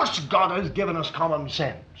 Of course God has given us common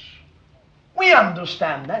sense. We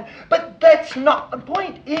understand that. But that's not the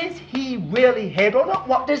point. Is he really head or not?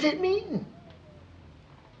 What does it mean?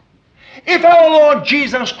 If our Lord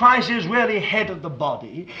Jesus Christ is really head of the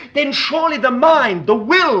body, then surely the mind, the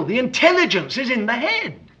will, the intelligence is in the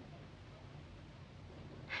head.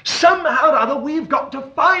 Somehow or other, we've got to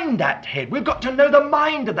find that head. We've got to know the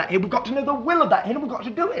mind of that head. We've got to know the will of that head, and we've got to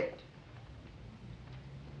do it.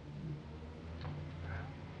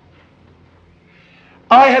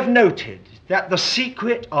 I have noted that the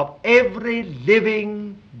secret of every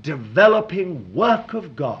living, developing work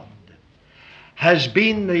of God has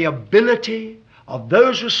been the ability of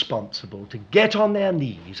those responsible to get on their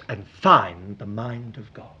knees and find the mind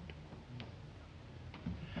of God.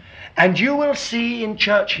 And you will see in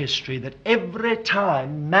church history that every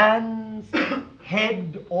time man's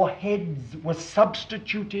head or heads was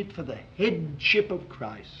substituted for the headship of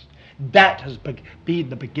Christ, that has been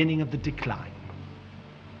the beginning of the decline,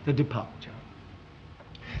 the departure.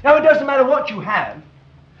 Now, it doesn't matter what you have.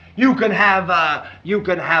 It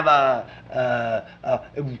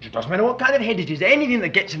doesn't matter what kind of head it is. Anything that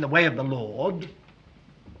gets in the way of the Lord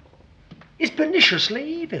is perniciously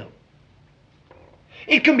evil.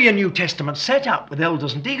 It can be a New Testament set up with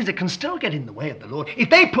elders and deacons. It can still get in the way of the Lord. If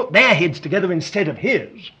they put their heads together instead of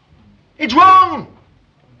his, it's wrong.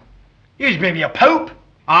 He's maybe a pope,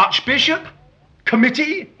 archbishop,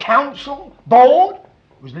 committee, council, board.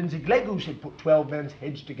 It was Lindsay Glegg who said put 12 men's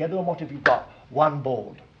heads together, and what have you got? One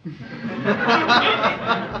board.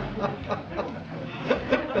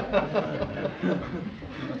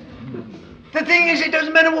 The thing is, it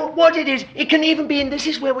doesn't matter what it is. It can even be, and this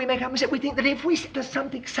is where we make our mistake. We think that if there's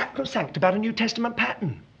something sacrosanct about a New Testament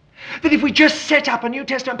pattern, that if we just set up a New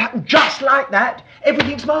Testament pattern just like that,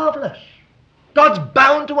 everything's marvelous. God's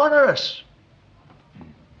bound to honor us.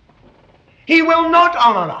 He will not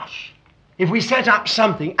honor us if we set up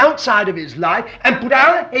something outside of his life and put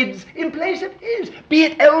our heads in place of his, be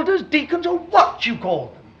it elders, deacons, or what you call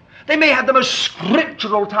them. They may have the most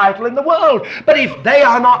scriptural title in the world, but if they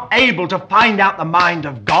are not able to find out the mind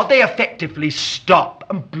of God, they effectively stop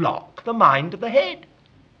and block the mind of the head.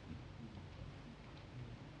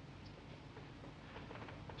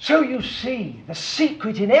 So you see, the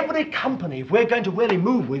secret in every company, if we're going to really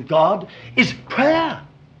move with God, is prayer.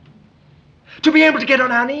 To be able to get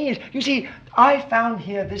on our knees. You see, I found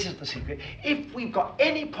here, this is the secret, if we've got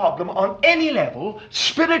any problem on any level,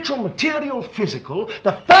 spiritual, material, physical,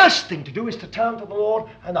 the first thing to do is to turn to the Lord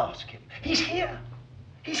and ask him. He's here.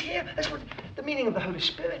 He's here. That's what the meaning of the Holy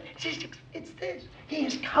Spirit. It's this. He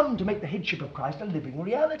has come to make the headship of Christ a living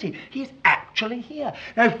reality. He is actually here.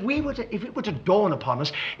 Now, if it were to dawn upon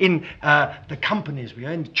us in the companies we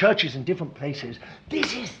are in, churches in different places,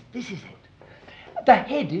 this is it. The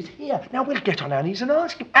head is here. Now we'll get on our knees and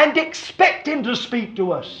ask him and expect him to speak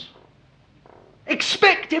to us.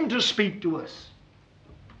 Expect him to speak to us.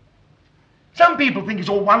 Some people think it's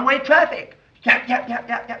all one-way traffic.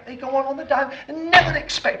 Yap. They go on the dial and never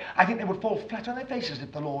expect. I think they would fall flat on their faces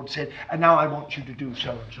if the Lord said, and now I want you to do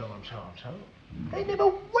so and so and so and so. They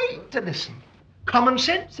never wait to listen. Common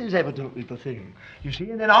sense is evidently the thing, you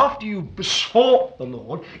see. And then after you've besought the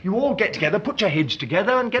Lord, you all get together, put your heads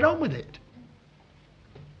together and get on with it.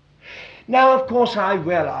 Now, of course, I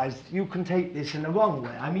realize you can take this in the wrong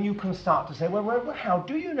way. I mean, you can start to say, well, how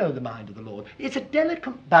do you know the mind of the Lord? It's a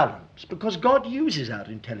delicate balance, because God uses our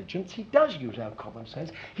intelligence. He does use our common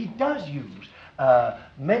sense. He does use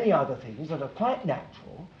many other things that are quite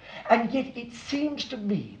natural. And yet it seems to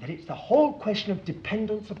me that it's the whole question of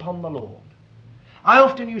dependence upon the Lord. I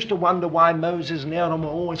often used to wonder why Moses and Aaron were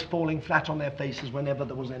always falling flat on their faces whenever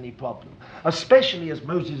there was any problem, especially as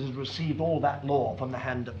Moses has received all that law from the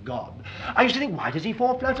hand of God. I used to think, why does he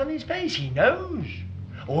fall flat on his face? He knows.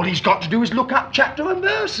 All he's got to do is look up chapter and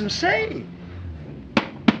verse and say,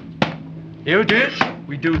 here it is,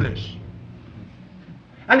 we do this.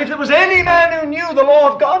 And if there was any man who knew the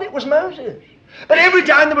law of God, it was Moses. But every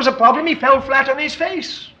time there was a problem, he fell flat on his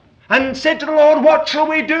face and said to the Lord, what shall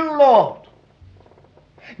we do, Lord?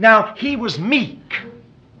 Now, he was meek.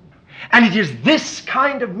 And it is this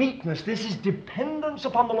kind of meekness, this is dependence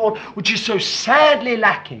upon the Lord, which is so sadly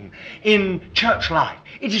lacking in church life.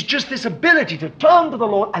 It is just this ability to turn to the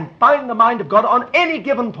Lord and find the mind of God on any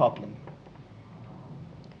given problem.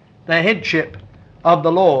 The headship of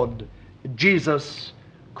the Lord Jesus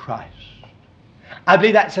Christ. I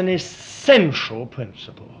believe that's an essential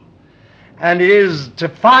principle. And it is to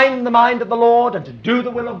find the mind of the Lord and to do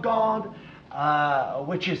the will of God,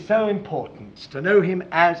 which is so important, to know him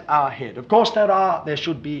as our head. Of course, there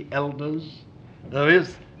should be elders. There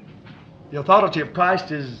is. The authority of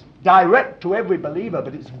Christ is direct to every believer,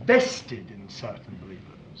 but it's vested in certain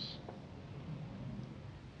believers.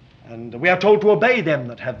 And we are told to obey them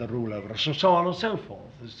that have the rule over us, and so on and so forth.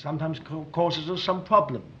 This sometimes causes us some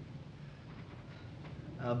problem.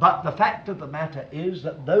 But the fact of the matter is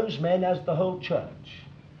that those men, as the whole church,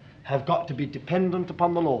 have got to be dependent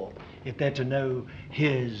upon the Lord if they're to know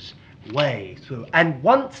his way through. And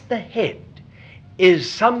once the head is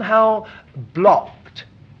somehow blocked,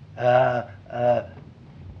 the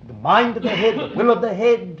mind of the head, the will of the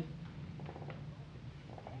head,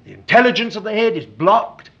 the intelligence of the head is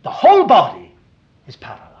blocked, the whole body is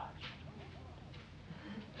paralyzed.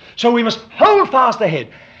 So we must hold fast the head.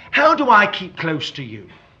 How do I keep close to you?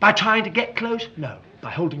 By trying to get close? No, by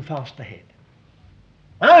holding fast the head.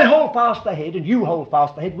 When I hold fast the head and you hold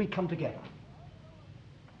fast the head, we come together.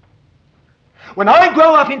 When I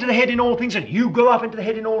grow up into the head in all things and you grow up into the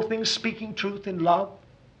head in all things, speaking truth in love,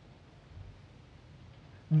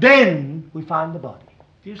 then we find the body.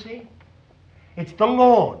 Do you see? It's the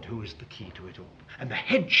Lord who is the key to it all, and the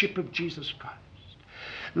headship of Jesus Christ.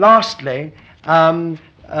 Lastly,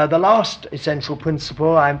 the last essential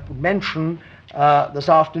principle I mention this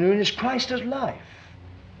afternoon is Christ as life.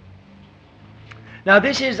 Now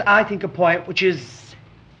this is, I think, a point which is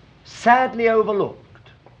sadly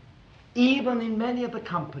overlooked, even in many of the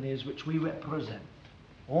companies which we represent,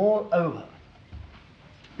 all over.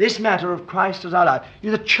 This matter of Christ as our life.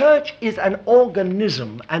 The church is an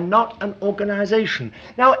organism and not an organization.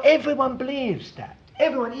 Now everyone believes that.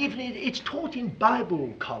 Everyone, even it's taught in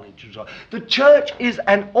Bible colleges. The church is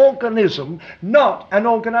an organism, not an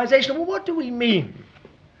organization. Well, what do we mean?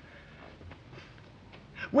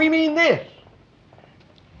 We mean this.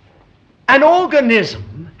 An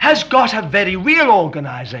organism has got a very real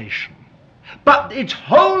organization, but its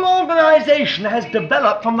whole organization has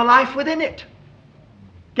developed from the life within it.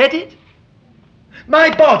 Get it?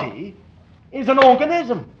 My body is an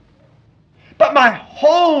organism, but my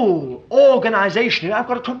whole organization, I've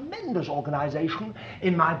got a tremendous organization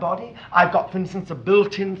in my body. I've got, for instance, a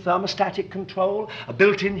built-in thermostatic control, a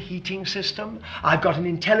built-in heating system. I've got an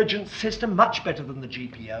intelligence system, much better than the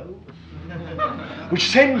GPO, which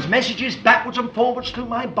sends messages backwards and forwards through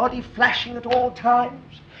my body, flashing at all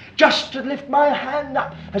times. Just to lift my hand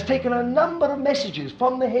up has taken a number of messages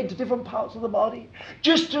from the head to different parts of the body.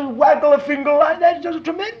 Just to waggle a finger like that is a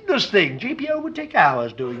tremendous thing. GPO would take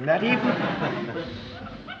hours doing that,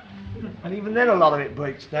 and even then a lot of it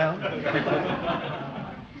breaks down.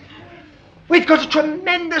 We've got a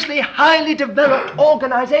tremendously highly developed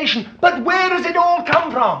organization. But where does it all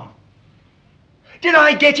come from? Did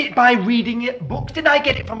I get it by reading books? Did I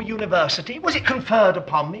get it from a university? Was it conferred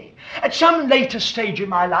upon me? At some later stage in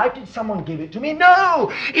my life, did someone give it to me?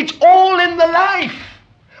 No, it's all in the life.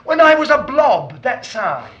 When I was a blob that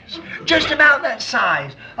size, just about that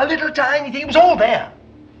size, a little tiny thing, it was all there.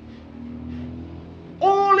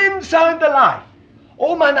 All inside the life.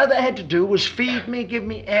 All my mother had to do was feed me, give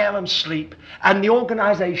me air and sleep, and the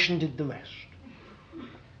organization did the rest.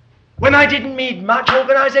 When I didn't need much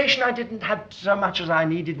organization, I didn't have so much as I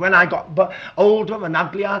needed. When I got older and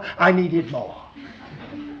uglier, I needed more.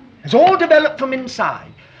 It's all developed from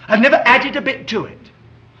inside. I've never added a bit to it.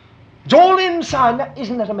 It's all inside.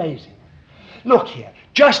 Isn't that amazing? Look here,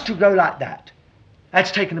 just to go like that, that's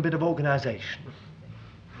taken a bit of organization.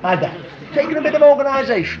 Like that. Taken a bit of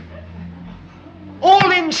organization.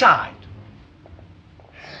 All inside.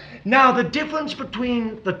 Now, the difference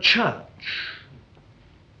between the church,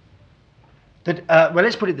 well,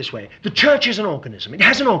 let's put it this way. The church is an organism. It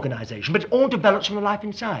has an organization, but it all develops from the life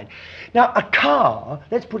inside. Now, a car,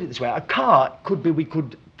 let's put it this way. A car could be,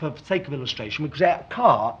 for sake of illustration, we could say a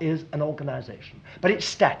car is an organization, but it's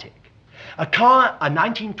static. A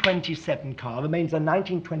 1927 car remains a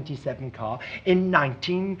 1927 car in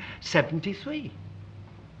 1973.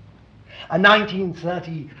 A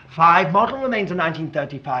 1935 model remains a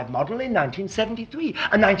 1935 model in 1973.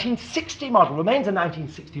 A 1960 model remains a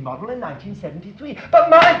 1960 model in 1973.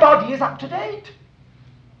 But my body is up to date.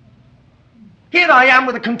 Here I am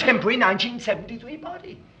with a contemporary 1973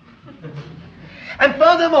 body. And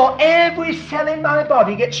furthermore, every cell in my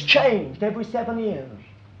body gets changed every 7 years.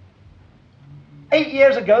 8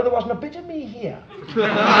 years ago, there wasn't a bit of me here.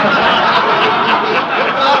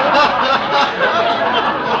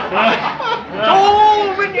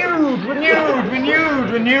 All renewed.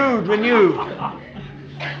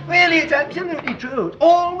 Really, it's absolutely true. It's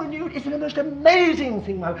all renewed. It's the most amazing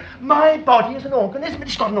thing. My body is an organism.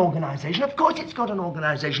 It's got an organization. Of course it's got an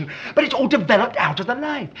organization. But it's all developed out of the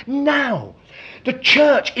life. Now, the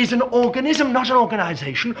church is an organism, not an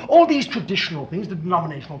organization. All these traditional things, the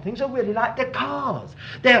denominational things, are really like they're cars.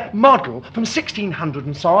 They're modeled from 1600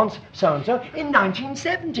 and so and so in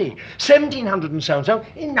 1970, 1700 and so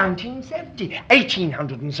in 1970,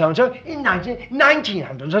 1800 and so in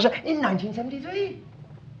 1900 and so in 1973.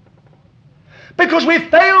 Because we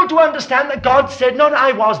failed to understand that God said, not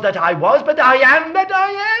I was that I was, but I am that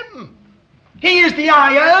I am. He is the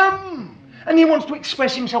I am. And he wants to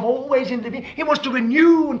express himself always in living. He wants to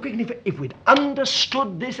renew and quicken. If we'd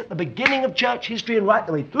understood this at the beginning of church history and right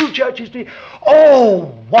the way through church history,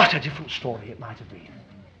 oh, what a different story it might have been.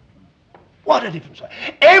 What a different story.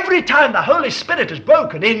 Every time the Holy Spirit has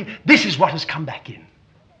broken in, this is what has come back in.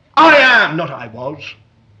 I am, not I was.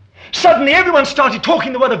 Suddenly everyone started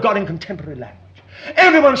talking the word of God in contemporary language.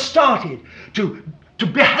 Everyone started to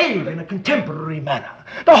behave in a contemporary manner.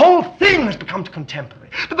 The whole thing has become contemporary.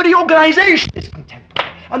 The very organization is contemporary.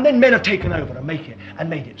 And then men have taken over and made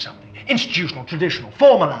it something. Institutional, traditional,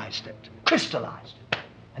 formalized it, crystallized it.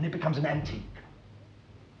 And it becomes an antique.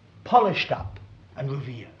 Polished up and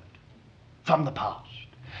revered from the past.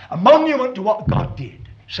 A monument to what God did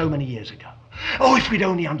so many years ago. Oh, if we'd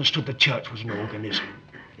only understood the church was an organism,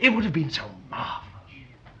 it would have been so marvelous.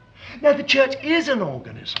 Now, the church is an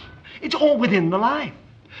organism. It's all within the life.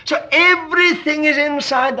 So everything is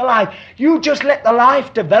inside the life. You just let the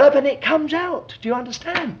life develop and it comes out. Do you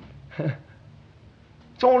understand?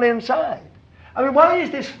 It's all inside. I mean, why is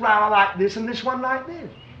this flower like this and this one like this?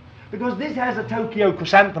 Because this has a Tokyo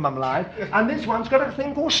chrysanthemum life and this one's got a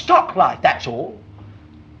thing called stock life, that's all.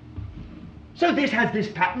 So this has this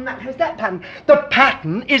pattern, that has that pattern. The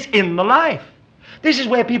pattern is in the life. This is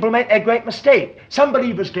where people make their great mistake. Some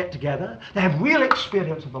believers get together, they have real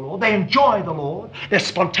experience of the Lord, they enjoy the Lord, they're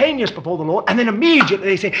spontaneous before the Lord, and then immediately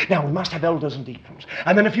they say, now we must have elders and deacons.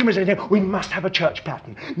 And then a few minutes later, we must have a church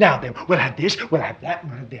pattern. Now then, we'll have this, we'll have that,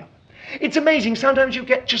 and we'll have the other. It's amazing, sometimes you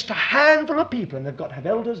get just a handful of people and they've got to have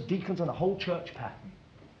elders, deacons, and a whole church pattern.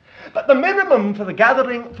 But the minimum for a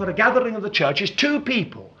gathering of the church is 2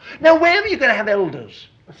 people. Now where are you going to have elders?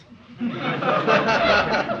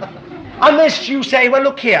 Unless you say, well,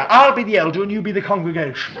 look here, I'll be the elder and you be the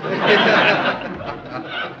congregation.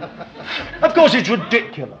 Of course, it's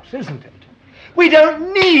ridiculous, isn't it? We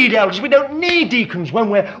don't need elders. We don't need deacons when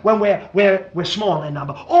we're small in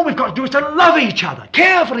number. All we've got to do is to love each other,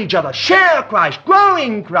 care for each other, share Christ, grow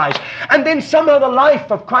in Christ. And then somehow the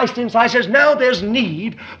life of Christ inside says, now there's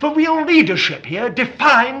need for real leadership here,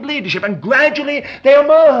 defined leadership. And gradually they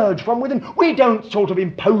emerge from within. We don't sort of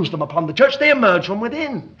impose them upon the church. They emerge from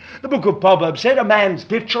within. The book of Proverbs said, a man's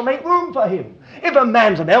gift shall make room for him. If a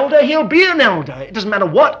man's an elder, he'll be an elder. It doesn't matter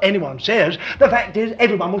what anyone says. The fact is,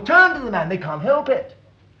 everyone will turn to the man. They can't help it.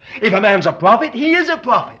 If a man's a prophet, he is a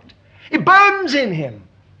prophet. It burns in him.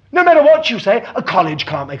 No matter what you say, a college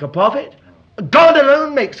can't make a prophet. God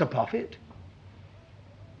alone makes a prophet.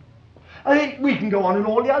 I think we can go on in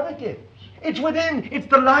all the other gifts. It's within. It's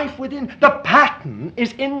the life within. The pattern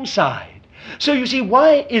is inside. So you see,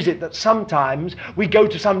 why is it that sometimes we go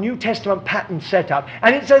to some New Testament pattern set up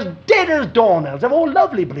and it's as dead as doornails? They're all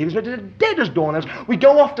lovely believers, but it's as dead as doornails. We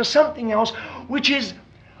go off to something else which is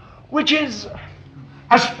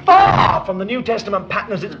as far from the New Testament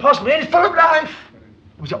pattern as it's possible. It's full of life.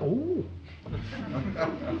 We say, oh.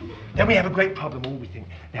 Then we have a great problem. Oh, we think,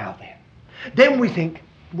 now then. Then we think,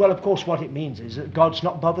 well, of course, what it means is that God's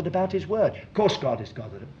not bothered about his word. Of course God is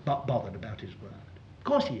bothered about his word. Of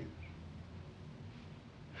course he is.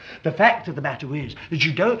 The fact of the matter is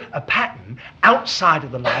that a pattern outside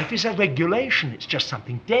of the life is a regulation. It's just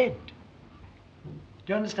something dead. Do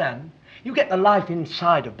you understand? You get the life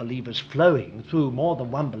inside of believers flowing through more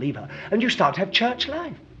than one believer, and you start to have church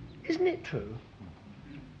life. Isn't it true?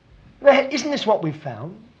 Isn't this what we've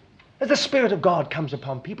found? As the Spirit of God comes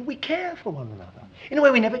upon people, we care for one another in a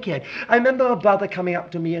way we never cared. I remember a brother coming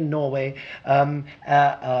up to me in Norway,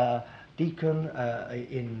 deacon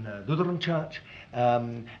in Lutheran church,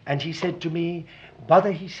 and he said to me,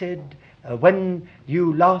 brother, he said, when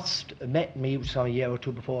you last met me some year or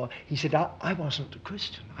two before, he said, I wasn't a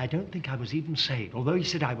Christian. I don't think I was even saved. Although he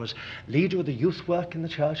said I was leader of the youth work in the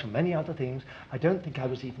church and many other things, I don't think I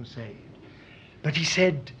was even saved. But he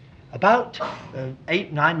said, about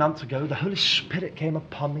 8-9 months ago, the Holy Spirit came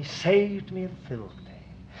upon me, saved me and filled me.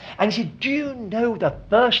 And he said, do you know the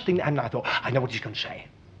first thing? And I thought, I know what he's going to say.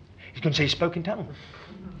 He's going to say he spoke in tongues.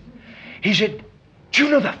 He said, do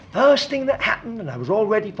you know the first thing that happened? And I was all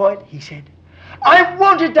ready for it. He said, I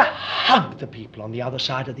wanted to hug the people on the other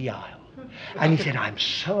side of the aisle. And he said, I'm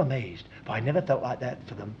so amazed, for I never felt like that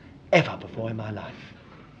for them ever before in my life.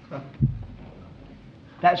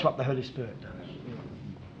 That's what the Holy Spirit does.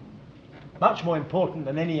 Much more important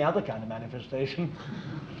than any other kind of manifestation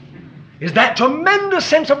is that tremendous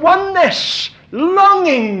sense of oneness,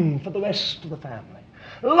 longing for the rest of the family.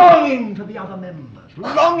 Longing for the other members,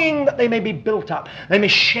 longing that they may be built up, they may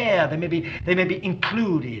share, they may be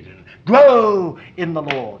included and grow in the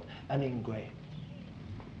Lord and in grace.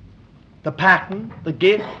 The pattern, the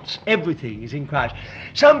gifts, everything is in Christ.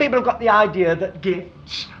 Some people have got the idea that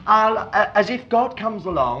gifts are as if God comes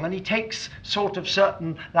along and he takes sort of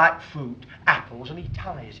certain, like fruit, apples, and he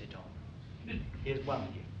ties it on. Here's one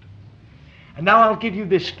gift. And now I'll give you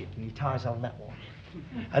this gift, and he ties on that one.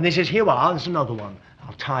 And he says, here are, there's another one.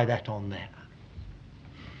 I'll tie that on there.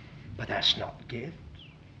 But that's not gifts.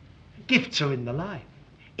 Gifts are in the life.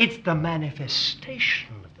 It's the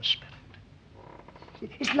manifestation of the Spirit.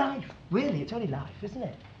 It's life, really. It's only life, isn't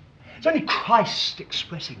it? It's only Christ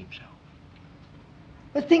expressing himself.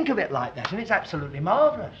 But think of it like that, and it's absolutely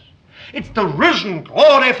marvelous. It's the risen,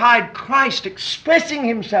 glorified Christ expressing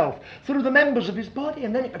himself through the members of his body,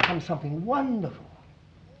 and then it becomes something wonderful.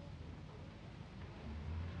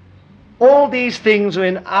 All these things are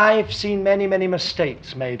in. I've seen many, many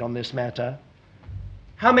mistakes made on this matter.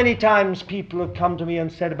 How many times people have come to me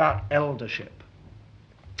and said about eldership?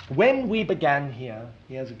 When we began here,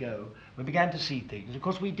 years ago, we began to see things. Of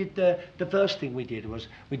course, we did the first thing we did was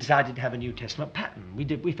we decided to have a New Testament pattern.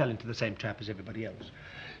 We fell into the same trap as everybody else.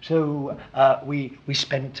 So we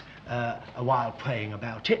spent a while praying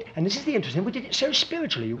about it. And this is the interesting, we did it so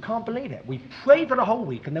spiritually, you can't believe it. We prayed for the whole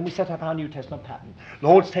week, and then we set up our New Testament pattern.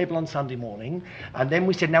 Lord's table on Sunday morning, and then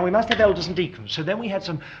we said, now we must have elders and deacons. So then we had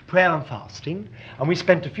some prayer and fasting, and we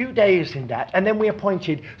spent a few days in that, and then we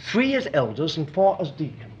appointed 3 as elders and 4 as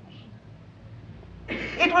deacons.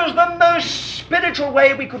 It was the most spiritual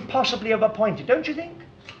way we could possibly have appointed, don't you think?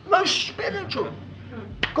 Most spiritual.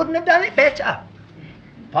 Couldn't have done it better.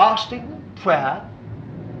 Fasting, prayer,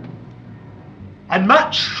 and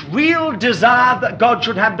much real desire that God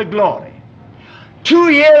should have the glory.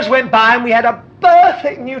 2 years went by and we had a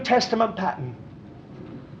perfect New Testament pattern.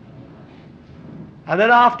 And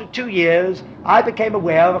then after 2 years, I became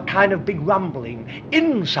aware of a kind of big rumbling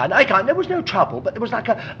inside. There was no trouble, but there was like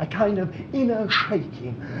a kind of inner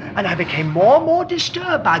shaking. And I became more and more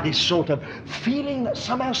disturbed by this sort of feeling that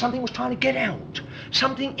somehow something was trying to get out.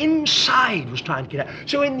 Something inside was trying to get out.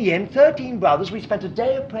 So in the end, 13 brothers, we spent a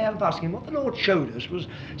day of prayer and fasting. And what the Lord showed us was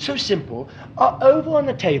so simple. Over on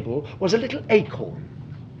the table was a little acorn.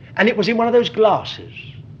 And it was in one of those glasses.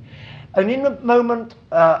 And in a moment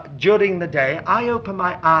during the day, I opened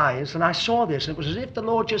my eyes and I saw this. And it was as if the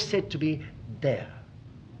Lord just said to me, there.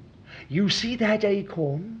 You see that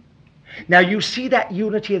acorn? Now you see that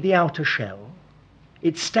unity of the outer shell?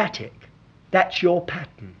 It's static. That's your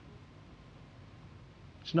pattern.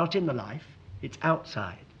 It's not in the life. It's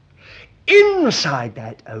outside. Inside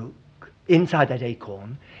that oak, inside that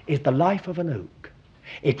acorn, is the life of an oak.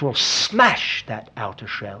 It will smash that outer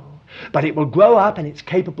shell, but it will grow up and it's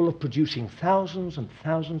capable of producing thousands and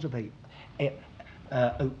thousands of oak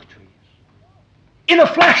trees. In a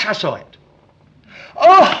flash I saw it.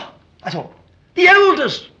 Oh, I thought, the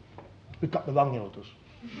elders. We've got the wrong elders.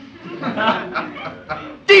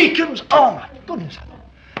 Deacons, oh my goodness, I thought,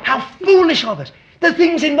 how foolish of us. The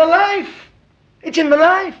thing's in the life. It's in the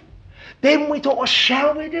life. Then we thought, what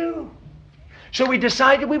shall we do? So we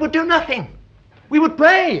decided we would do nothing. We would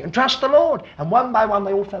pray and trust the Lord. And one by one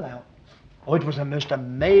they all fell out. Oh, it was the most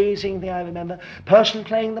amazing thing I remember. Person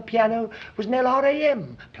playing the piano was Nell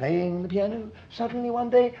R.A.M. playing the piano. Suddenly one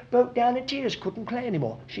day broke down in tears, couldn't play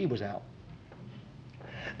anymore. She was out.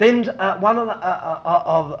 Then one of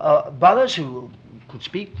the brothers who could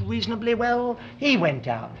speak reasonably well, he went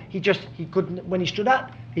out. He couldn't, when he stood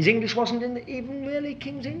up, his English wasn't even really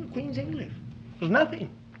Queen's English. It was nothing.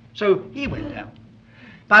 So he went out.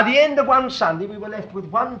 By the end of one Sunday, we were left with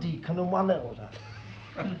one deacon and one elder.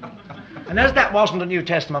 And as that wasn't a New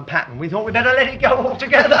Testament pattern, we thought we'd better let it go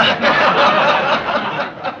altogether.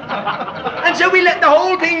 And so we let the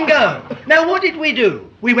whole thing go. Now what did we do?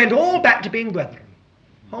 We went all back to being brethren.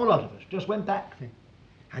 A whole lot of us just went back.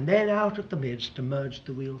 And then out of the midst emerged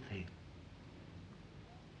the real thing.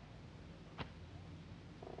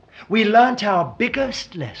 We learnt our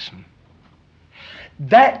biggest lesson.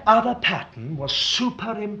 That other pattern was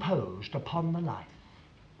superimposed upon the life.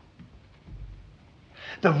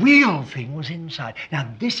 The real thing was inside. Now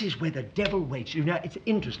this is where the devil waits. You know, it's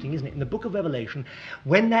interesting, isn't it? In the book of Revelation,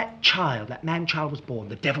 when that man-child was born,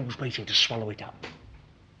 the devil was waiting to swallow it up.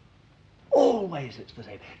 Always it's the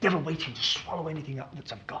same. Devil waiting to swallow anything up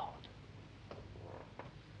that's of God.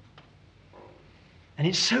 And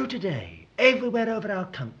it's so today. Everywhere over our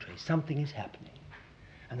country, something is happening.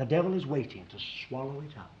 And the devil is waiting to swallow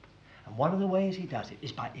it up. And one of the ways he does it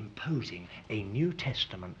is by imposing a New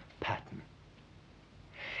Testament pattern.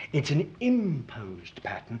 It's an imposed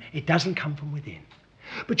pattern. It doesn't come from within.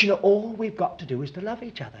 But you know, all we've got to do is to love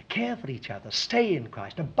each other, care for each other, stay in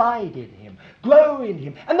Christ, abide in him, grow in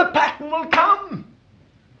him, and the pattern will come.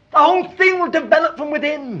 The whole thing will develop from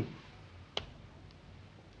within.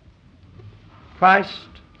 Christ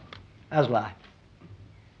as life.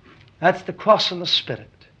 That's the cross and the Spirit.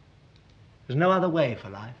 There's no other way for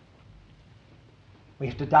life. We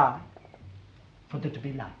have to die for there to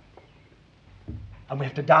be life. And we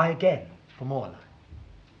have to die again for more life.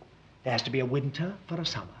 There has to be a winter for a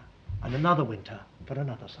summer, and another winter for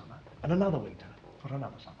another summer, and another winter for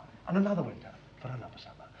another summer, and another winter for another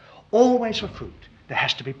summer. Always for fruit, there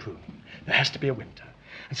has to be pruning. There has to be a winter.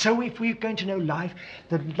 And so if we're going to know life,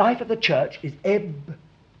 the life of the church is ebb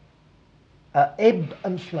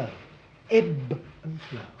and flow. Ebb and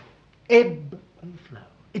flow. Ebb and flow.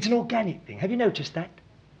 It's an organic thing. Have you noticed that?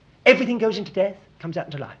 Everything goes into death, comes out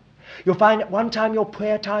into life. You'll find at one time your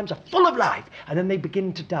prayer times are full of life, and then they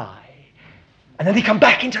begin to die. And then they come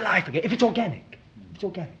back into life again, if it's organic. It's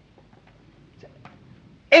organic.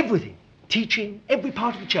 Everything, teaching, every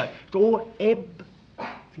part of the church, it's all ebb,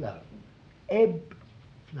 flow. Ebb,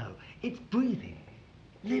 flow. It's breathing,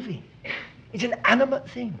 living. It's an animate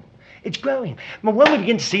thing. It's growing. But when we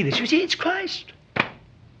begin to see this, you see, it's Christ.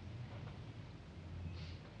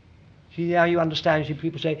 See how you understand? You see,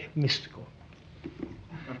 people say mystical.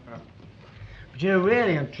 But you know,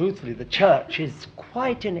 really and truthfully, the church is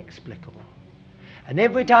quite inexplicable. And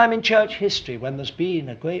every time in church history, when there's been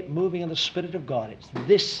a great moving of the Spirit of God, it's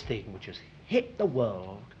this thing which has hit the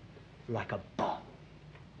world like a bomb.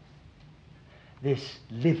 This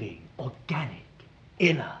living, organic,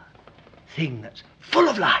 inner thing that's full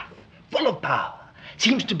of life, full of power,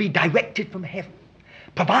 seems to be directed from heaven,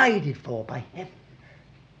 provided for by heaven.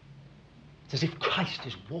 It's as if Christ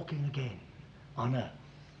is walking again on earth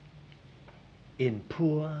in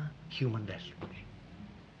poor human vessels.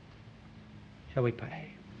 Shall we pray?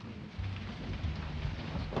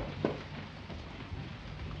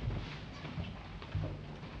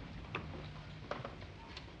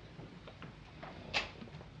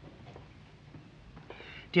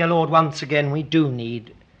 Dear Lord, once again we do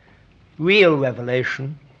need real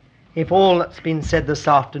revelation if all that's been said this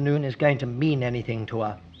afternoon is going to mean anything to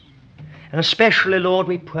us. And especially, Lord,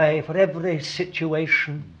 we pray for every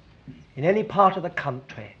situation in any part of the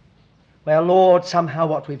country where, Lord, somehow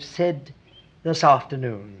what we've said this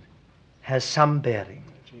afternoon has some bearing.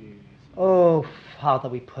 Oh, Father,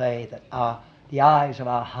 we pray that the eyes of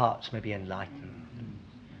our hearts may be enlightened.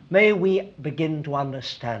 May we begin to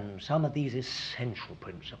understand some of these essential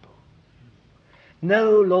principles.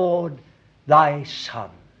 Know, Lord, thy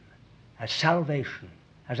Son as salvation,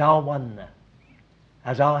 as our oneness,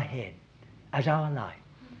 as our head, as our life.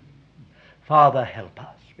 Father, help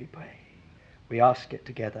us, we pray. We ask it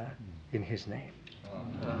together in his name.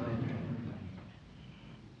 Amen.